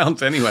up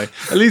accounts anyway,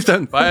 at least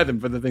don't fire them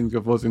for the things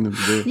you're forcing them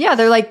to do. Yeah,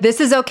 they're like, this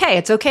is okay.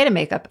 It's okay to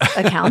make up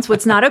accounts.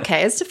 What's not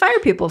okay is to fire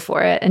people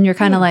for it. And you're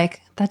kind of like,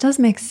 that does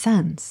make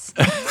sense.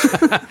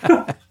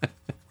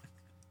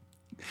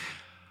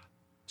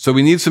 So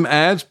we need some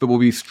ads, but we'll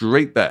be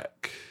straight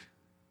back.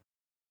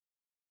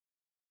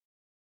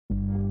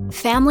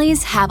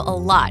 Families have a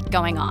lot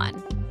going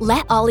on.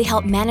 Let Ollie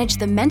help manage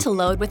the mental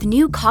load with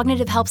new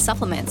cognitive help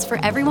supplements for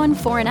everyone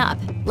 4 and up,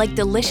 like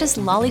delicious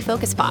Lolly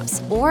Focus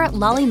Pops or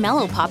Lolly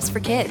Mellow Pops for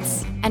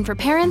kids. And for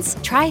parents,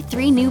 try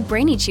 3 new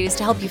Brainy Chews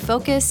to help you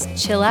focus,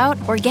 chill out,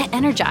 or get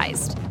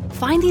energized.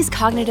 Find these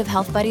cognitive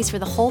health buddies for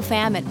the whole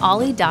fam at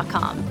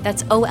ollie.com.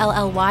 That's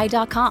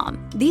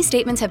OLLY.com. These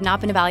statements have not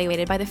been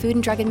evaluated by the Food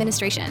and Drug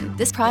Administration.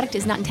 This product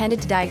is not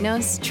intended to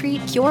diagnose,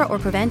 treat, cure, or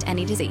prevent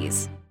any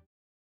disease.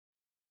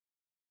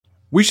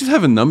 We should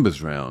have a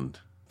numbers round.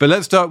 But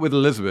let's start with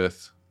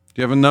Elizabeth. Do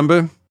you have a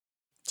number?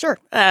 Sure.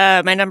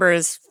 My number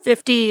is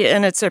 50,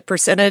 and it's a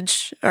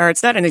percentage, or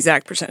it's not an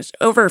exact percentage,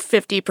 over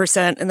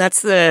 50%. And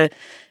that's the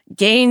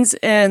gains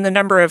in the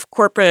number of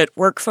corporate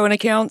work phone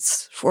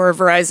accounts for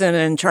Verizon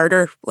and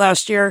Charter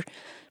last year.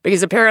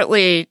 Because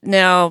apparently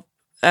now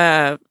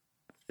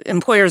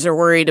employers are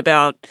worried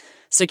about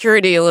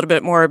security a little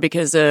bit more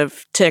because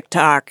of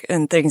TikTok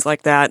and things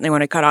like that, and they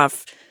want to cut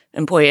off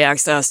employee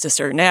access to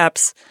certain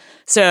apps.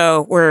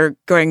 So we're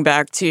going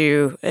back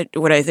to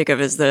what I think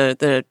of as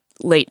the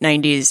late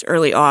 90s,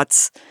 early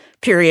aughts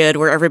period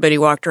where everybody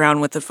walked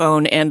around with a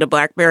phone and a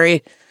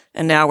BlackBerry,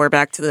 and now we're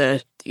back to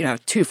the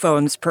 2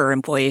 phones per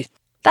employee.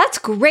 That's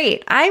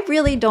great. I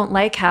really don't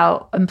like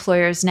how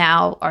employers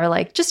now are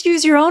like, just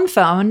use your own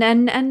phone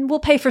and we'll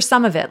pay for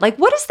some of it. Like,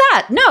 what is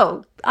that?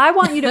 No, I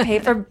want you to pay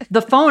for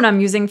the phone I'm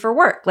using for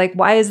work. Like,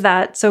 why is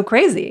that so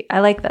crazy?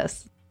 I like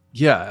this.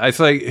 Yeah, it's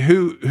like,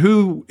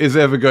 who is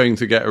ever going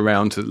to get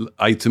around to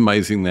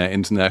itemizing their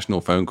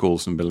international phone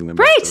calls and billing them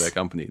back to their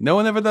company? No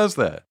one ever does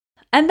that.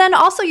 And then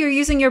also you're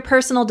using your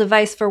personal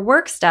device for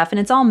work stuff and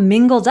it's all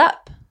mingled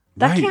up.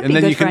 That can't be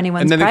good for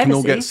anyone's privacy. And then it can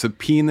all get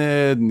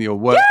subpoenaed and your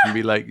work can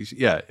be like,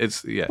 Why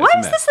is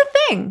this a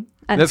thing?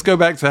 Let's go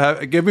back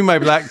to give me my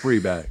BlackBerry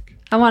back.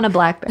 I want a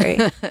BlackBerry.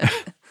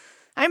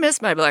 I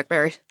miss my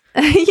BlackBerry.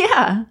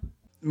 Yeah.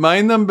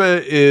 My number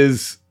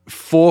is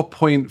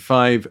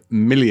 4.5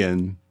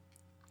 million,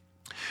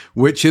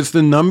 which is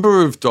the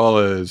number of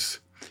dollars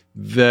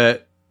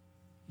that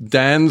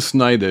Dan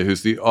Snyder,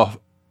 who's the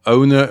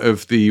owner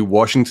of the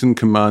Washington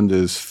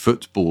Commanders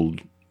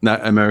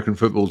American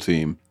football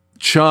team,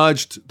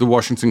 charged the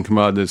Washington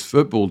Commanders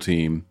football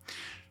team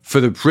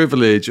for the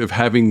privilege of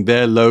having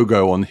their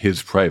logo on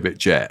his private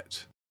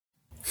jet.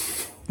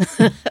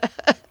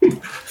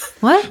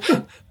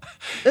 What?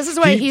 This is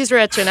why he's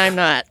rich and I'm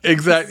not.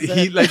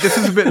 Exactly. This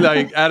is a bit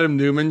like Adam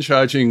Newman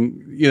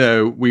charging,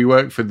 we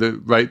work for the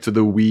right to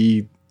the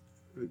Wii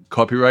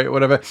copyright or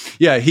whatever.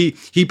 Yeah, he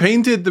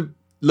painted the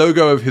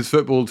logo of his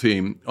football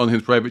team on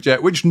his private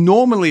jet, which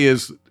normally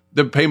is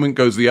the payment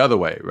goes the other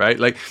way, right?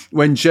 Like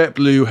when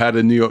JetBlue had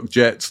a New York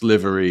Jets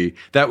livery,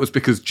 that was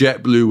because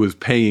JetBlue was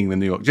paying the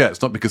New York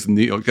Jets, not because the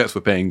New York Jets were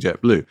paying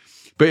JetBlue.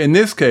 But in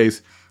this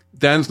case,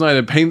 Dan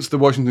Snyder paints the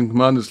Washington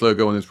Commanders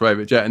logo on his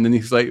private jet, and then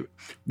he's like,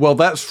 well,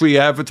 that's free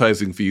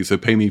advertising for you, so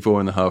pay me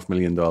 $4.5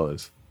 million.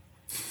 But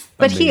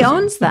Amazing. He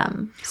owns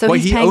them. So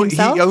he's paying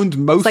himself? He owned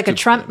most of them. It's like a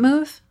Trump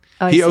move?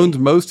 Oh, he owned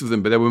most of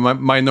them, but there were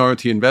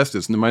minority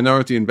investors, and the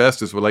minority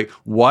investors were like,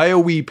 why are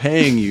we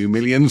paying you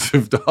millions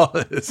of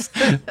dollars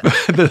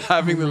for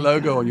having the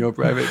logo on your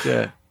private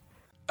jet?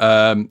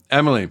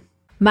 Emily.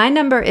 My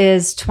number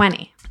is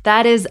 20.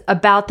 That is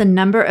about the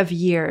number of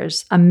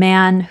years a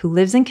man who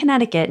lives in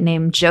Connecticut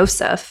named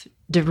Joseph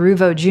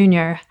DeRuvo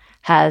Jr.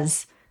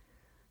 has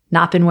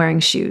not been wearing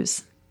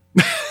shoes.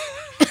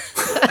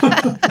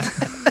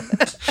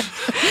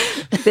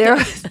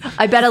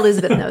 I bet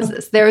Elizabeth knows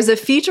this. There was a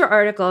feature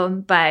article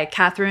by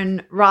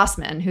Catherine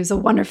Rossman, who's a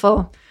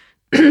wonderful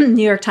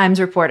New York Times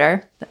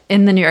reporter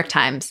in the New York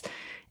Times.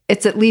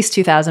 It's at least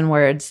 2,000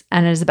 words,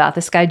 and it is about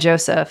this guy,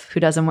 Joseph, who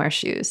doesn't wear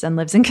shoes and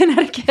lives in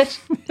Connecticut.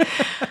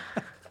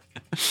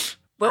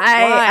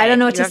 I don't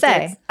know what to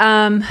say.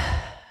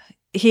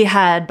 He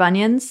had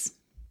bunions,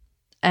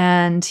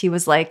 and he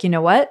was like, you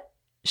know what?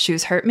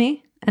 Shoes hurt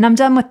me, and I'm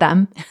done with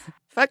them.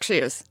 Fuck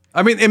shoes.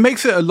 I mean, it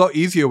makes it a lot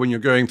easier when you're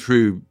going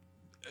through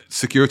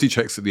security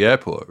checks at the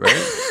airport,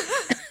 right?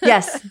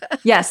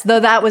 Yes, though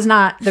that was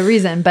not the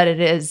reason, but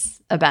it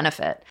is a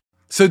benefit.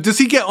 So does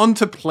he get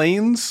onto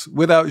planes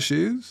without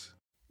shoes?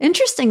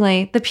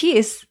 Interestingly, the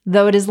piece,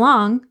 though it is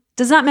long,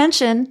 does not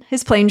mention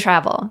his plane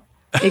travel.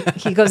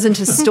 He goes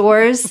into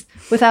stores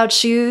without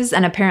shoes,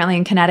 and apparently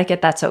in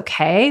Connecticut that's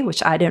okay,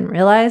 which I didn't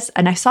realize.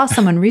 And I saw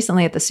someone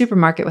recently at the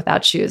supermarket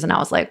without shoes, and I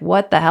was like,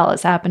 what the hell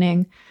is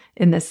happening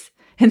in this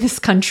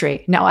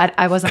country? No,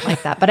 I wasn't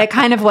like that, but I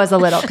kind of was a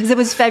little because it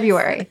was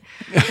February.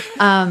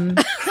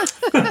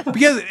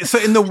 Because so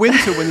in the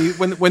winter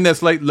when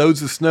there's like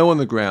loads of snow on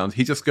the ground,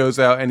 he just goes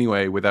out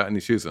anyway without any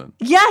shoes on.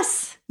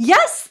 Yes.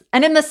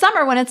 And in the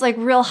summer when it's like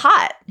real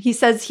hot, he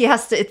says he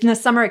has to. In the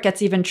summer it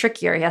gets even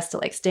trickier. He has to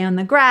like stay on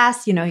the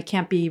grass. He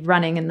can't be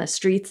running in the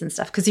streets and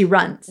stuff because he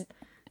runs.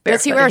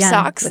 Does he wear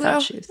socks without though?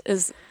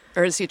 Shoes.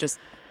 Or is he just?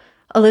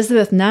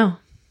 Elizabeth, no.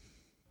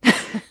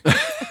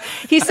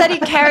 He said he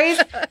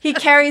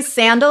carries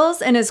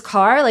sandals in his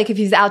car, like if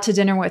he's out to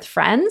dinner with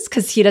friends,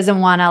 because he doesn't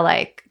want to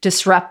like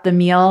disrupt the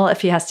meal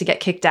if he has to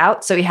get kicked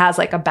out. So he has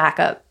like a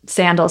backup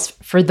sandals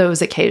for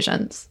those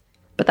occasions.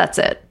 But that's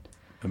it.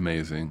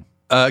 Amazing.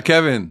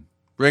 Kevin,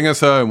 bring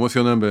us home. What's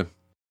your number?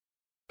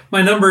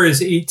 My number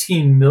is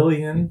 18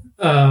 million.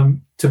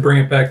 To bring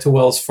it back to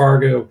Wells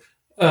Fargo,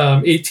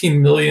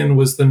 18 million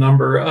was the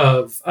number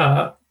of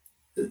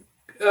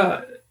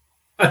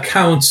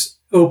accounts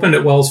opened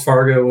at Wells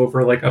Fargo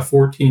over like a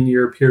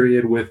 14-year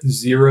period with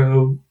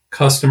 0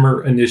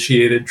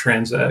 customer-initiated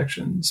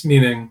transactions,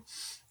 meaning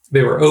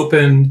they were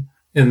opened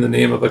in the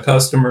name of a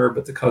customer,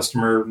 but the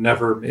customer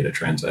never made a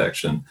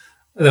transaction.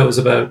 That was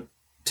about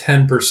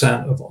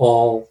 10% of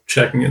all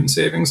checking and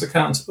savings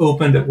accounts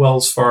opened at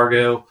Wells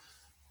Fargo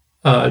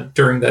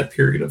during that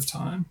period of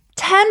time.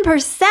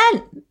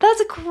 10%?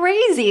 That's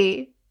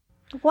crazy.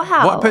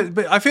 Wow.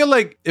 But I feel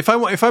like if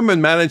I'm a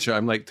manager,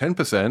 I'm like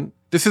 10%.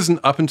 This isn't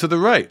up and to the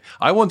right.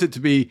 I want it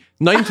to be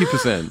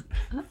 90%.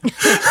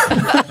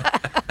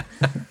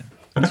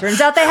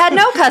 Turns out they had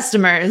no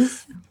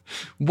customers.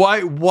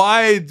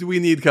 Why do we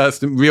need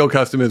real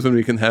customers when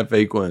we can have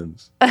fake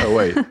ones? Oh,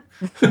 wait.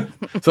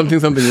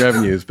 something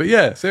revenues. But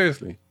yeah,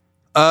 seriously.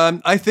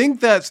 I think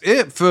that's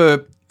it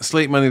for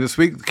Slate Money this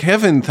week.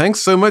 Kevin, thanks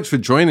so much for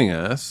joining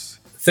us.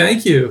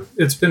 Thank you.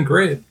 It's been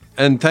great.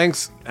 And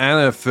thanks,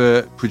 Anna,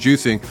 for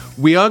producing.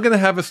 We are going to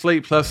have a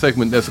Slate Plus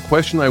segment. There's a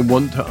question I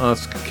want to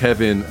ask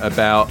Kevin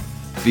about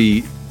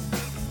the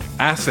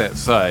asset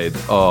side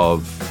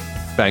of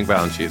bank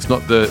balance sheets,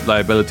 not the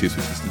liabilities,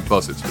 which is the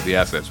deposits, but the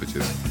assets, which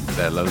is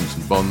their loans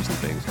and bonds and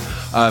things.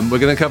 We're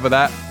going to cover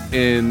that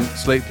in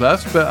Slate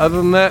Plus. But other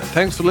than that,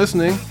 thanks for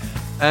listening.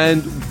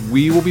 And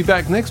we will be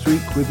back next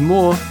week with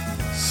more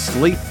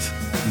Slate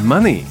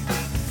Money.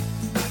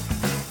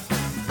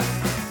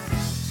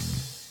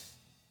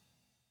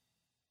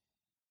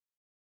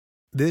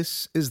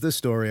 This is the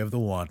story of the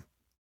one.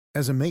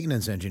 As a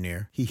maintenance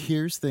engineer, he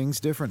hears things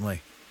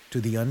differently. To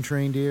the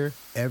untrained ear,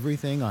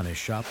 everything on his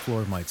shop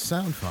floor might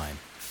sound fine,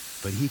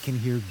 but he can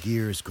hear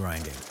gears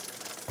grinding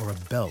or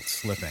a belt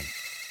slipping.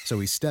 So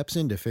he steps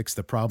in to fix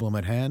the problem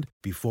at hand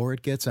before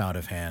it gets out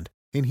of hand.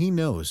 And he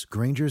knows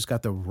Grainger's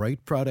got the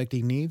right product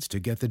he needs to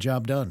get the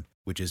job done,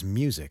 which is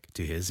music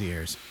to his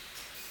ears.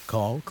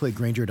 Call, click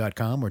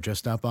Grainger.com, or just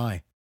stop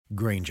by.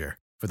 Grainger,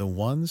 for the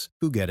ones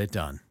who get it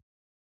done.